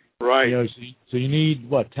 Right. So you need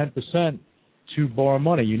 10% to borrow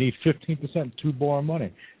money. You need 15% to borrow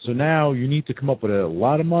money. So now you need to come up with a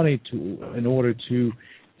lot of money in order to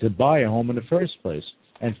buy a home in the first place.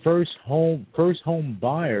 And first home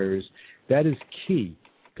buyers, that is key,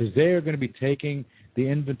 because they are going to be taking the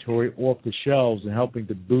inventory off the shelves and helping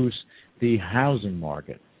to boost the housing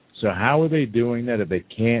market. So how are they doing that if they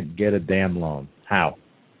can't get a damn loan? How?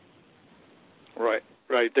 Right.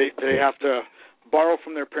 They have to borrow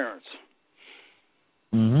from their parents.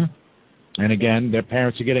 Mm-hmm. And again, their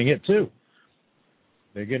parents are getting hit too.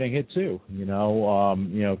 They're getting hit too,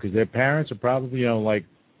 because their parents are probably, like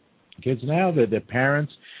kids now, that their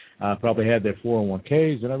parents probably had their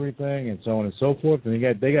 401ks and everything, and so on and so forth, and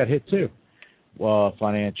they got hit too,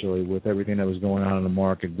 financially, with everything that was going on in the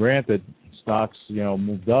market. Granted, stocks,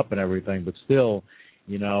 moved up and everything, but still,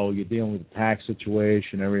 you're dealing with the tax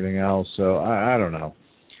situation, everything else. So I don't know.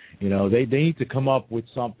 They need to come up with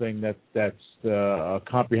something that's a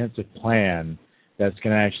comprehensive plan that's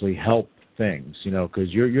going to actually help things, because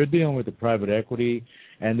you're dealing with the private equity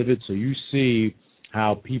end of it, so you see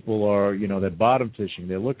how people are, they're bottom fishing.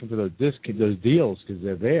 They're looking for those deals because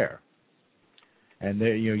they're there. and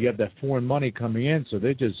you have that foreign money coming in, so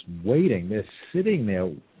they're just waiting. They're sitting there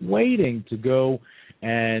waiting to go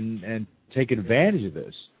and take advantage of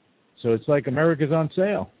this. So it's like America's on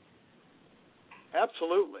sale.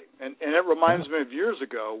 Absolutely, and it reminds me of years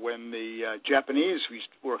ago when the Japanese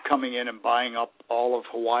were coming in and buying up all of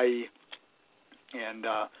Hawaii and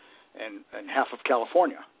half of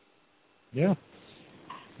California. Yeah,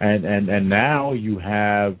 and now you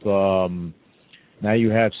have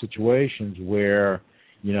situations where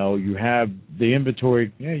you have the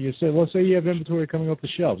inventory. Yeah, let's say you have inventory coming off the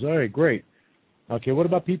shelves. All right, great. Okay, what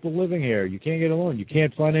about people living here? You can't get a loan. You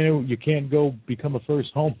can't find you can't go become a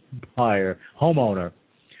first homeowner.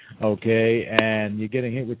 Okay, and you're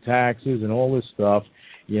getting hit with taxes and all this stuff.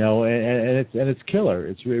 And it's killer.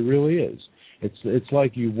 It really is. It's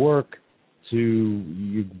like you work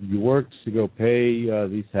to go pay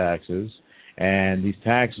these taxes, and these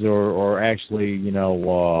taxes are actually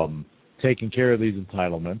taking care of these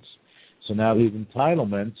entitlements. So now these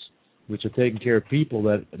entitlements, which are taking care of people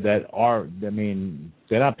that are, they're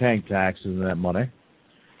not paying taxes on that money.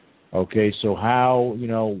 Okay, so how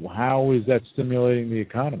is that stimulating the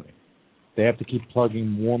economy? They have to keep plugging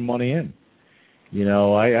more money in.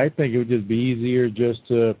 I think it would just be easier just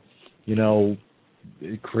to,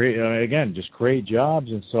 create jobs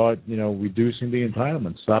and start, reducing the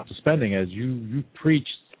entitlements, stop the spending, as you preached,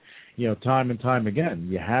 time and time again.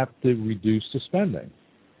 You have to reduce the spending.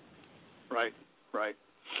 Right.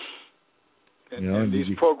 And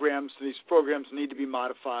these programs need to be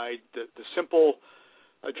modified. The simple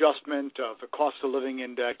adjustment of the cost of living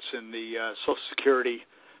index in the Social Security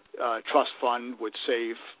trust fund would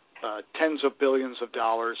save tens of billions of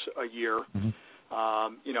dollars a year. Mm-hmm.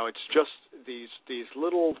 It's just these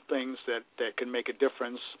little things that can make a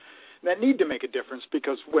difference, that need to make a difference,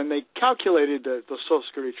 because when they calculated the Social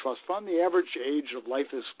Security Trust Fund, the average age of life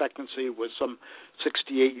expectancy was some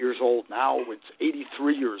 68 years old. Now it's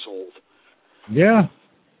 83 years old. Yeah,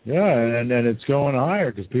 and it's going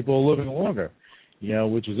higher because people are living longer,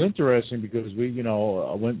 which is interesting because when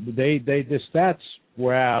the stats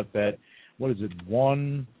were out that, what is it,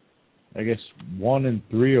 1 in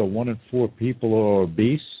 3 or 1 in 4 people are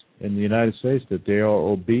obese in the United States, that they are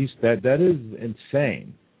obese. That is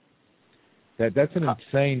insane. That's an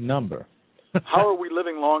insane number. How are we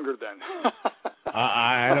living longer then?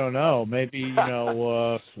 I don't know. Maybe I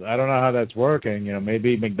don't know how that's working.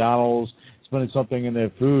 Maybe McDonald's putting something in their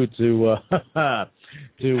food to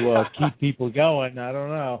keep people going. I don't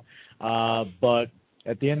know. But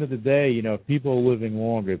at the end of the day, if people are living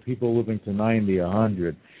longer, people are living to 90,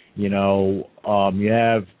 100,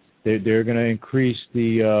 they're going to increase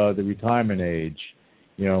the retirement age,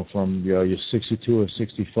 from your 62 or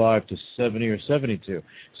 65 to 70 or 72.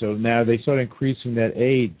 So now they start increasing that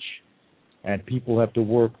age, and people have to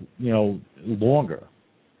work, longer.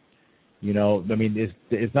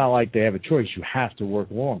 It's not like they have a choice. You have to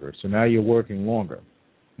work longer. So now you're working longer.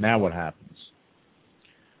 Now what happens?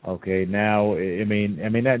 Okay, now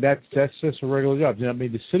that's just a regular job.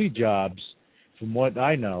 The city jobs, from what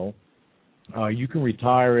I know, you can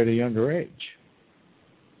retire at a younger age.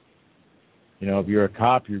 If you're a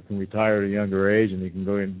cop, you can retire at a younger age, and you can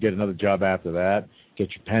go and get another job after that, get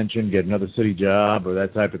your pension, get another city job, or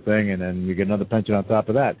that type of thing, and then you get another pension on top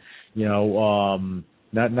of that.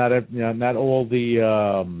 Not all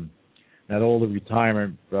the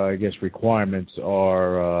retirement requirements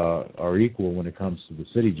are equal when it comes to the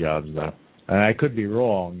city jobs, though. And I could be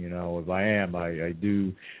wrong. If I am, I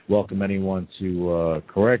do welcome anyone to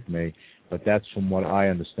correct me, but that's from what I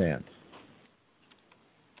understand.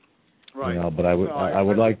 Right. But I would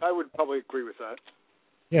probably agree with that.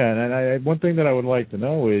 Yeah, and one thing that I would like to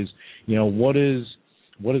know is, what is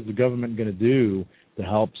the government going to do to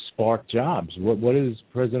help spark jobs? What is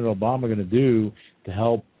President Obama going to do to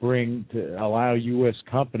help allow U.S.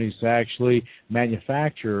 companies to actually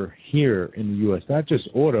manufacture here in the U.S., not just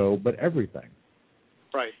auto, but everything?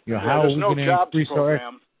 Right. How there's are we no going to jobs increase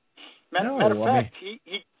program. Matter of fact,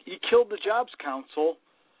 he killed the Jobs Council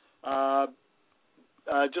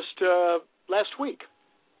just last week.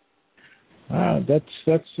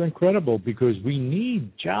 That's incredible, because we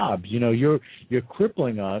need jobs. You're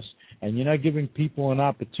crippling us, and you're not giving people an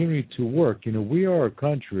opportunity to work. We are a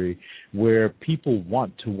country where people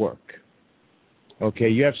want to work. Okay,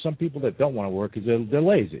 you have some people that don't want to work because they're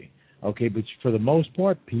lazy. Okay, but for the most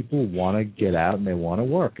part, people want to get out and they want to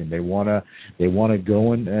work, and they want to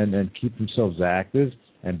go and keep themselves active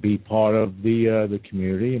and be part of the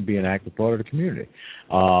community and be an active part of the community.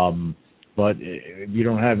 But if you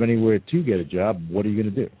don't have anywhere to get a job, what are you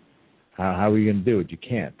going to do? How are you going to do it? You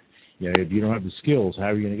can't. If you don't have the skills, how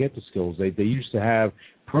are you going to get the skills? They used to have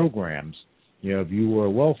programs, if you were a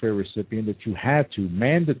welfare recipient, that you had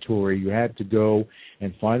to go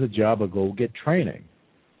and find a job or go get training.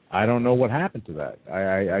 I don't know what happened to that.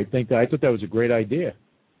 I thought that was a great idea.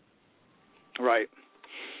 Right.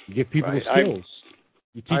 You give people the skills.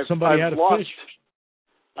 You teach somebody how to fish.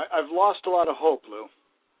 I've lost a lot of hope, Lou.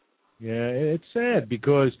 Yeah, it's sad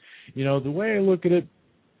because, the way I look at it,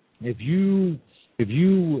 if you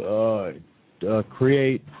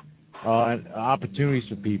create opportunities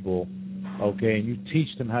for people, okay, and you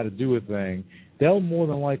teach them how to do a thing, they'll more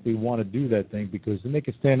than likely want to do that thing because then they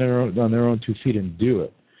can stand on their own 2 feet and do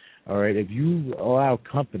it. All right, if you allow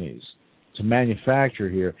companies to manufacture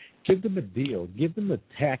here, give them a deal, give them the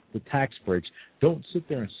tax breaks. Don't sit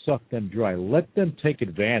there and suck them dry. Let them take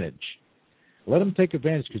advantage. Let them take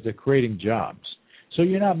advantage because they're creating jobs. So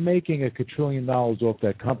you're not making $1 quadrillion off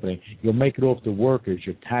that company. You'll make it off the workers.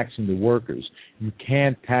 You're taxing the workers. You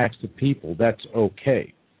can't tax the people. That's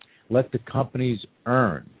okay. Let the companies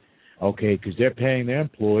earn, okay, because they're paying their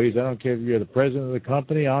employees. I don't care if you're the president of the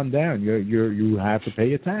company on down. You have to pay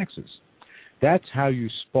your taxes. That's how you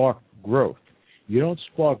spark growth. You don't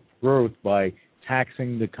spark growth by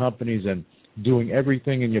taxing the companies and doing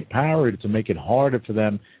everything in your power to make it harder for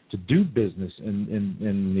them to do business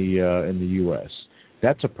in the U.S.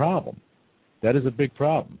 That's a problem. That is a big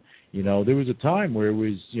problem. There was a time where it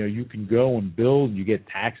was, you can go and build, you get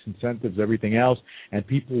tax incentives, everything else, and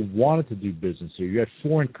people wanted to do business here. You had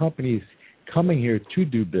foreign companies coming here to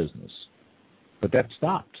do business, but that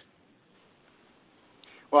stopped.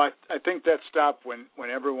 Well, I think that stopped when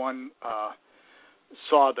everyone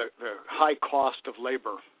saw the high cost of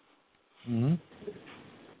labor. Mm-hmm.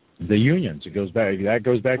 The unions. That goes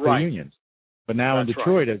back right. to unions. But now in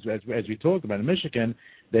Detroit, right. as we talked about, in Michigan,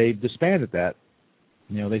 they disbanded that.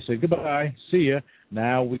 They said, goodbye, see ya.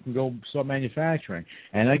 Now we can go start manufacturing.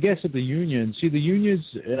 And I guess at the unions,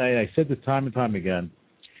 and I said this time and time again,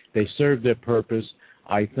 they serve their purpose.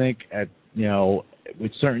 I think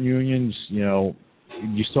with certain unions,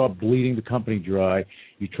 you start bleeding the company dry.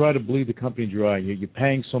 You try to bleed the company dry. You're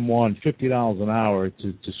paying someone $50 an hour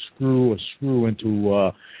to screw a screw into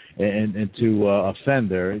a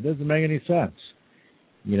fender. It doesn't make any sense.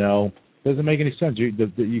 Doesn't make any sense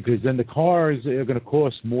because then the cars are going to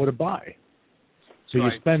cost more to buy. So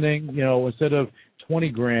right. You're spending, instead of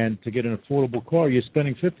 $20,000 to get an affordable car, you're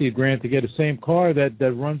spending $50,000 to get the same car that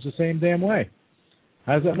runs the same damn way.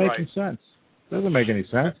 How does that make any sense? Doesn't make any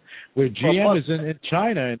sense. Where GM is in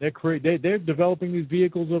China, and they're developing these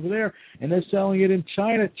vehicles over there, and they're selling it in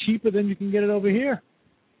China cheaper than you can get it over here.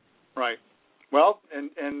 Right. Well,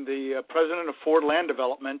 and the president of Ford Land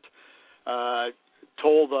Development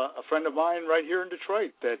told a friend of mine right here in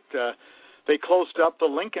Detroit that they closed up the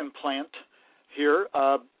Lincoln plant here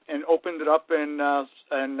and opened it up in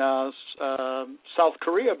South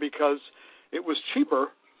Korea because it was cheaper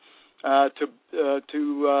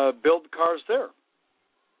to build cars there.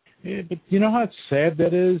 Yeah, but you know how sad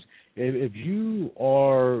that is? If you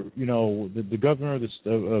are, the governor of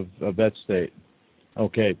that state,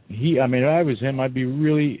 okay, if I was him, I'd be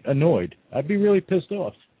really annoyed. I'd be really pissed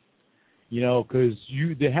off, because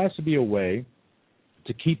there has to be a way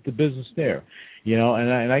to keep the business there,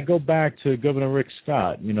 and I go back to Governor Rick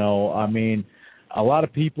Scott. A lot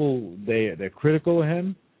of people, they're critical of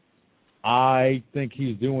him. I think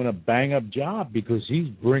he's doing a bang-up job because he's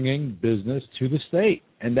bringing business to the state,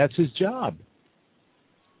 and that's his job.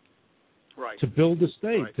 Right. To build the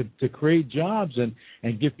state, right. to create jobs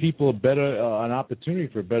and give people an opportunity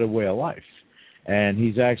for a better way of life. And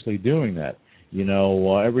he's actually doing that.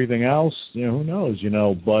 Everything else, who knows,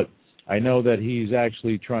 but I know that he's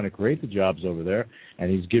actually trying to create the jobs over there,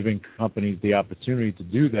 and he's giving companies the opportunity to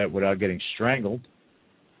do that without getting strangled.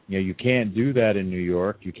 You can't do that in New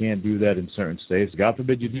York. You can't do that in certain states. God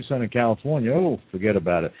forbid you do something in California. Oh, forget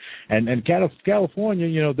about it. And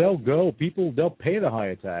California, they'll pay the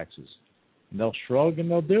higher taxes. And they'll shrug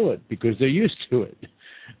and they'll do it because they're used to it.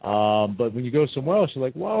 But when you go somewhere else, you're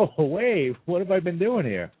like, whoa, wait, what have I been doing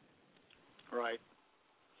here? Right.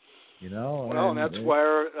 And that's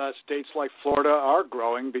where states like Florida are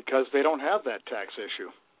growing because they don't have that tax issue.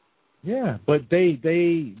 Yeah, but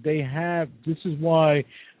they have. This is why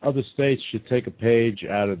other states should take a page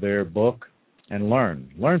out of their book and learn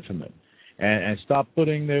from it, and stop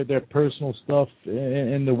putting their personal stuff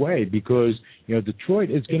in the way because Detroit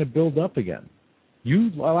is going to build up again. You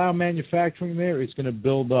allow manufacturing there, it's going to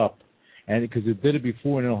build up, and because it did it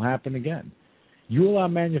before, and it'll happen again. You allow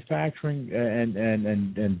manufacturing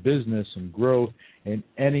and business and growth in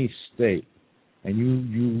any state, and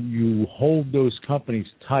you hold those companies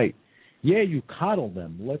tight. Yeah, you coddle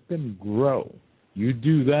them. Let them grow. You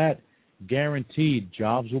do that, guaranteed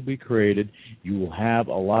jobs will be created. You will have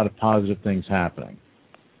a lot of positive things happening.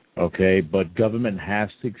 Okay, but government has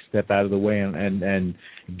to step out of the way and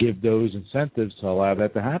give those incentives to allow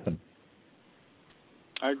that to happen.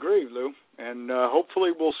 I agree, Lou, and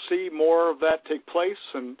hopefully we'll see more of that take place,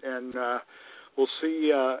 and we'll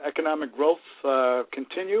see economic growth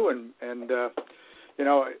continue, and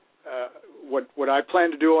what I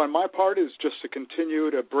plan to do on my part is just to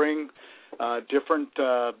continue to bring different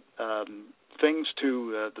things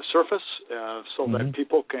to the surface so that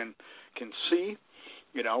people can see,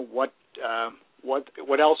 what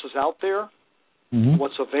else is out there,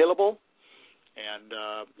 what's available, and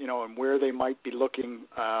and where they might be looking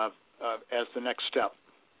as the next step.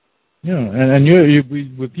 Yeah, and you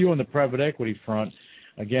with you on the private equity front,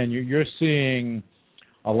 again, you're seeing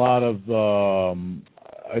a lot of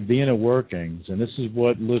the inner workings, and this is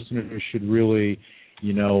what listeners should really,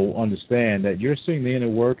 understand, that you're seeing the inner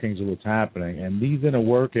workings of what's happening, and these inner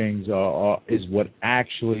workings is what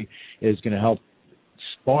actually is going to help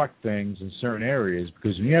spark things in certain areas.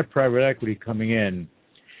 Because when you have private equity coming in,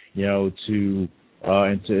 into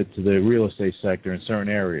the real estate sector in certain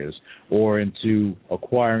areas, or into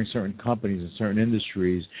acquiring certain companies in certain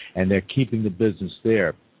industries, and they're keeping the business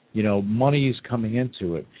there, money is coming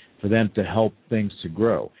into it for them to help things to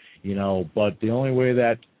grow. But the only way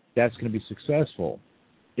that's going to be successful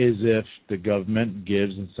is if the government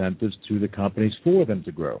gives incentives to the companies for them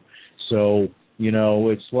to grow. So,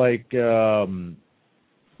 it's like,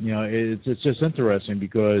 it's just interesting,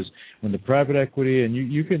 because when the private equity, and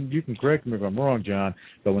you can correct me if I'm wrong, John,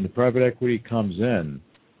 but when the private equity comes in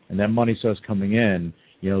and that money starts coming in,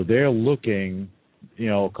 they're looking,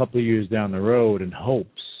 a couple of years down the road in hopes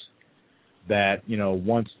that,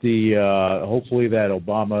 once hopefully that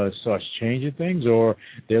Obama starts changing things, or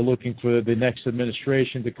they're looking for the next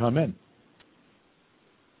administration to come in.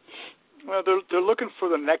 Well, they're looking for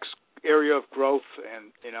the next area of growth,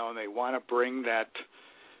 and they want to bring that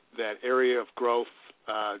area of growth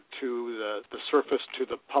to the surface, to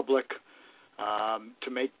the public,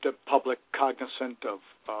 to make the public cognizant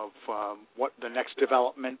of what the next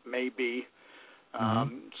development may be,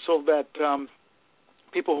 so that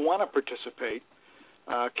people who want to participate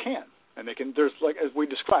can, and they can. There's, like as we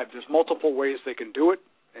described, there's multiple ways they can do it,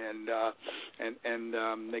 and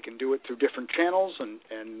they can do it through different channels,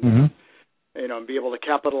 and be able to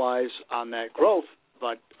capitalize on that growth.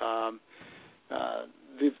 But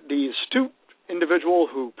the astute individual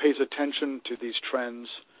who pays attention to these trends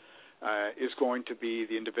is going to be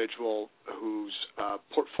the individual whose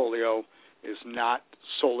portfolio is not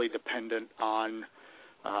solely dependent on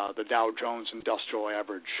the Dow Jones Industrial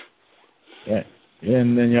Average. Yeah,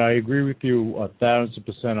 and then I agree with you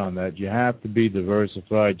 1,000% on that. You have to be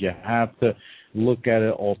diversified. You have to look at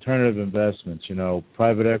alternative investments.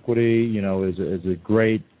 Private equity, is a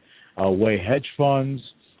great way. Hedge funds.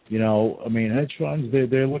 Hedge funds,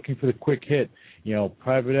 they're looking for the quick hit.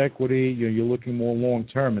 Private equity, you're looking more long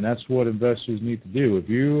term, and that's what investors need to do. If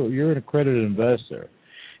you're an accredited investor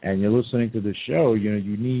and you're listening to the show,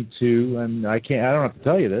 you need to, and I don't have to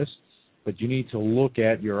tell you this, but you need to look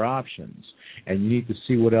at your options, and you need to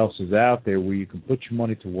see what else is out there where you can put your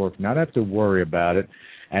money to work, not have to worry about it,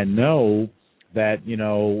 and know that,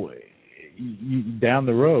 down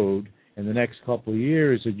the road, in the next couple of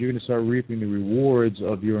years, that you're going to start reaping the rewards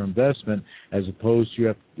of your investment, as opposed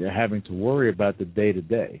to having to worry about the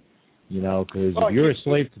day-to-day, because if you're a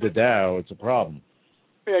slave to the Dow, it's a problem.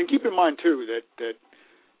 Yeah, and keep in mind, too, that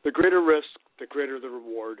the greater risk, the greater the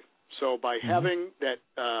reward. So by having that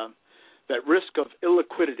risk of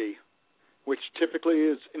illiquidity, which typically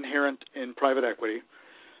is inherent in private equity,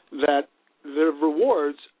 that the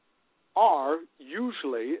rewards are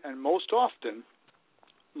usually and most often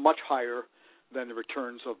much higher than the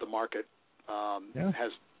returns of the market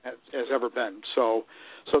has ever been. So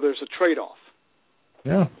there's a trade-off.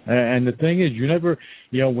 Yeah, and the thing is, you never,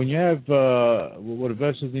 when you have, what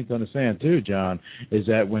investors need to understand too, John, is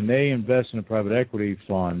that when they invest in a private equity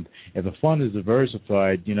fund, if a fund is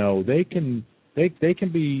diversified, they can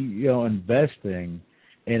be, investing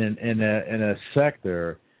in a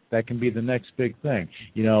sector that can be the next big thing.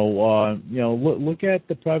 Look at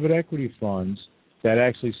the private equity funds that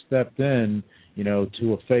actually stepped in,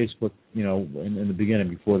 to a Facebook, in the beginning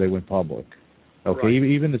before they went public. Okay, right.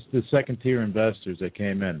 Even the second-tier investors that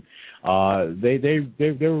came in,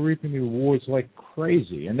 they were reaping the rewards like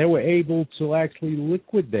crazy, and they were able to actually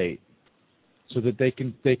liquidate, so that they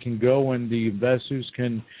can go and the investors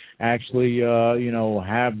can actually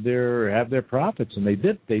have their profits, and they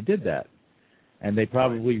did that, and they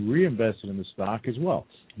probably reinvested in the stock as well.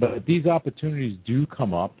 But these opportunities do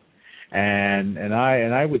come up, And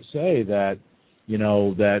I would say that,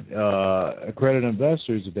 that accredited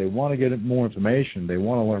investors, if they want to get more information, they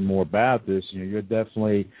want to learn more about this, you're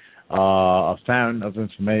definitely a fountain of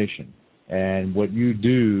information. And what you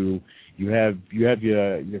do, you have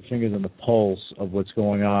your fingers on the pulse of what's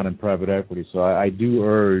going on in private equity. So I do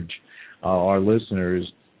urge our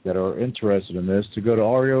listeners that are interested in this to go to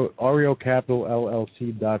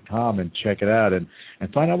REOCapitalLLC.com and check it out and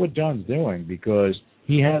find out what John's doing, because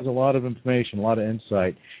he has a lot of information, a lot of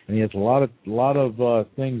insight, and he has a lot of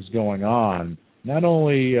things going on, not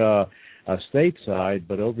only stateside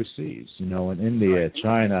but overseas, in India,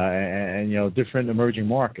 China, and different emerging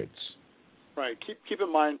markets. Right. Keep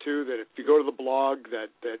in mind too that if you go to the blog that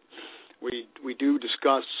we do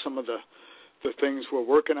discuss some of the things we're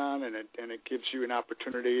working on, and it gives you an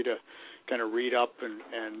opportunity to kind of read up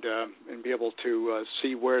and be able to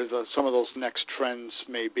see where some of those next trends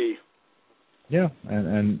may be. Yeah,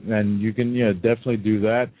 and you can definitely do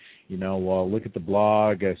that. Look at the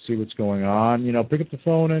blog, see what's going on. Pick up the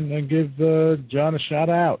phone and give John a shout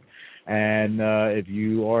out. And if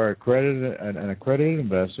you are an accredited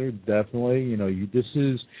investor, definitely, this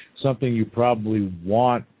is something you probably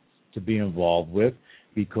want to be involved with,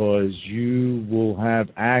 because you will have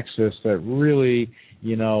access that really,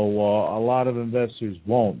 a lot of investors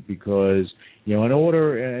won't, because, in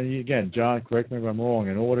order, and again, John, correct me if I'm wrong,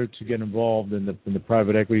 in order to get involved in the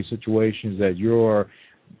private equity situations that you're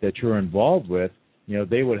involved with,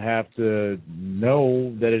 they would have to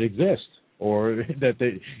know that it exists, or that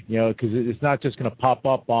they, because it's not just going to pop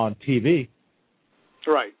up on TV.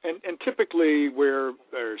 Right, and typically where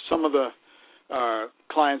some of the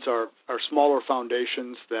clients are smaller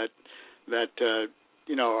foundations that are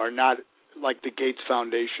not like the Gates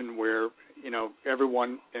Foundation, where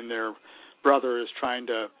everyone and their brother is trying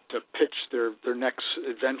to pitch their next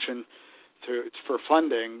invention for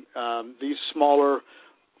funding. These smaller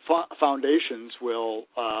foundations will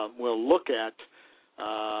look at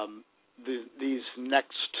these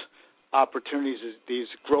next opportunities, these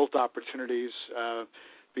growth opportunities,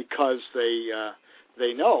 because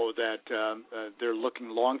they know that they're looking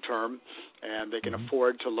long term, and they can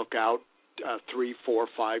afford to look out 3, 4,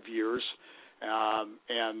 5 years,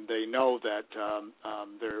 and they know that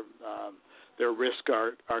their risk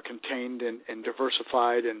are contained and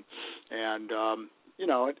diversified, and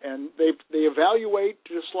they evaluate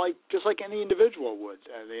just like any individual would.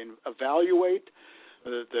 They evaluate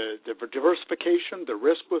the diversification, the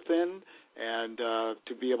risk within, and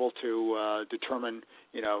to be able to determine,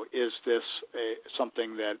 is this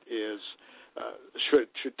something that is should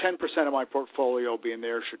 10% of my portfolio be in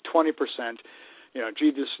there? Should 20%?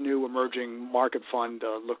 This new emerging market fund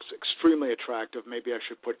looks extremely attractive. Maybe I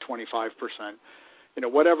should put 25%.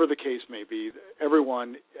 Whatever the case may be,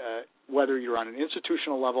 everyone, whether you're on an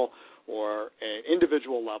institutional level or an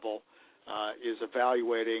individual level, is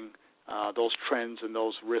evaluating those trends and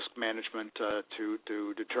those risk management to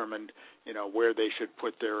determine, where they should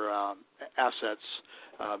put their assets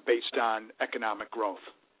based on economic growth.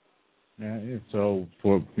 Yeah, so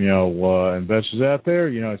for investors out there,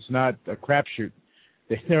 it's not a crapshoot.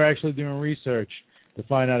 They're actually doing research to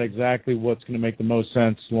find out exactly what's going to make the most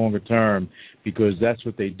sense longer term, because that's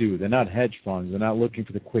what they do. They're not hedge funds. They're not looking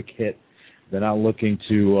for the quick hit. They're not looking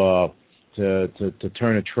to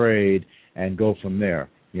turn a trade and go from there.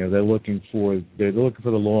 They're looking for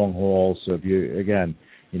the long haul. So if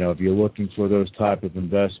you're looking for those type of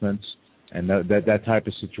investments and that type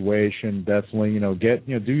of situation, definitely do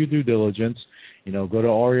your due diligence. Go to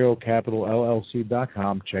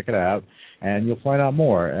REOCapitalLLC.com, check it out, and you'll find out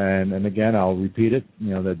more. And again, I'll repeat it.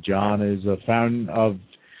 That John is a fountain of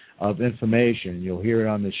information. You'll hear it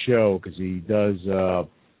on the show because he does let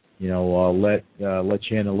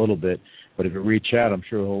you in a little bit. But if you reach out, I'm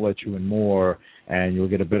sure he'll let you in more, and you'll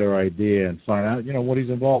get a better idea and find out, what he's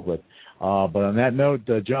involved with. But on that note,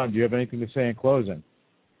 John, do you have anything to say in closing?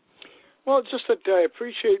 Well, it's just that I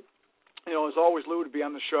appreciate, as always, Lou, to be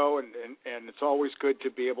on the show, and it's always good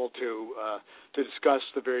to be able to discuss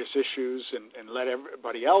the various issues and let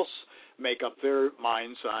everybody else make up their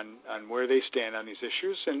minds on where they stand on these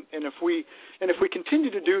issues. And if we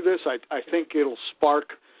continue to do this, I think it'll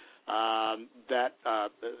spark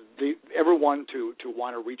everyone to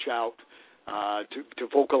want to reach out to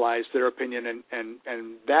vocalize their opinion, and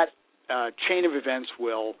that chain of events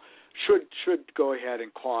should go ahead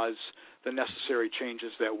and cause the necessary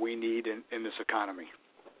changes that we need in this economy.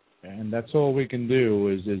 And that's all we can do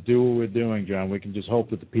is do what we're doing, John. We can just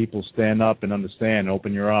hope that the people stand up and understand,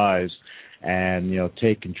 open your eyes, and, you know,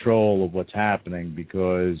 take control of what's happening,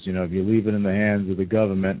 because, you know, if you leave it in the hands of the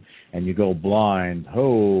government and you go blind,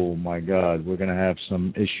 oh, my God, we're going to have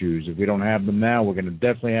some issues. If we don't have them now, we're going to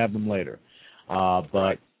definitely have them later.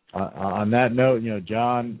 But on that note, you know,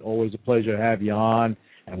 John, always a pleasure to have you on,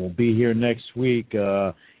 and we'll be here next week,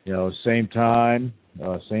 you know, same time,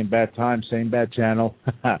 same bad channel,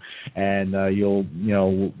 and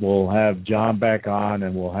we'll have John back on,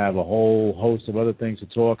 and we'll have a whole host of other things to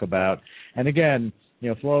talk about. And again, you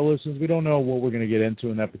know, for our listeners, we don't know what we're going to get into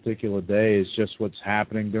in that particular day. It's just what's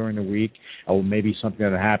happening during the week, or maybe something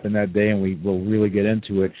that happened that day, and we will really get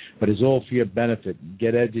into it. But it's all for your benefit.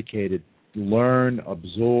 Get educated, learn,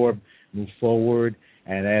 absorb, move forward,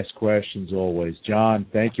 and ask questions always. John,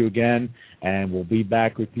 thank you again, and we'll be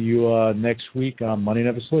back with you next week on Money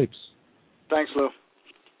Never Sleeps. Thanks, Lou.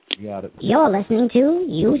 You got it. You're listening to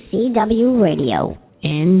UCW Radio.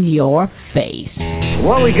 In your face.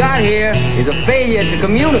 What we got here is a failure to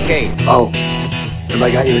communicate. Oh, have I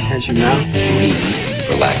got your attention now? Please,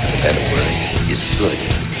 for lack of a better word, is good.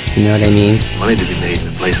 You know what I mean? Money to be made in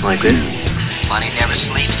a place like this. Money never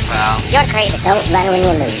sleeps, pal. You're crazy. Don't run when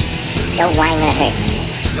you lose. Don't whine when it hurts.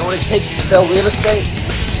 You know what it takes to sell real estate?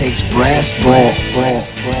 It takes brass balls.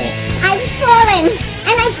 I'm falling.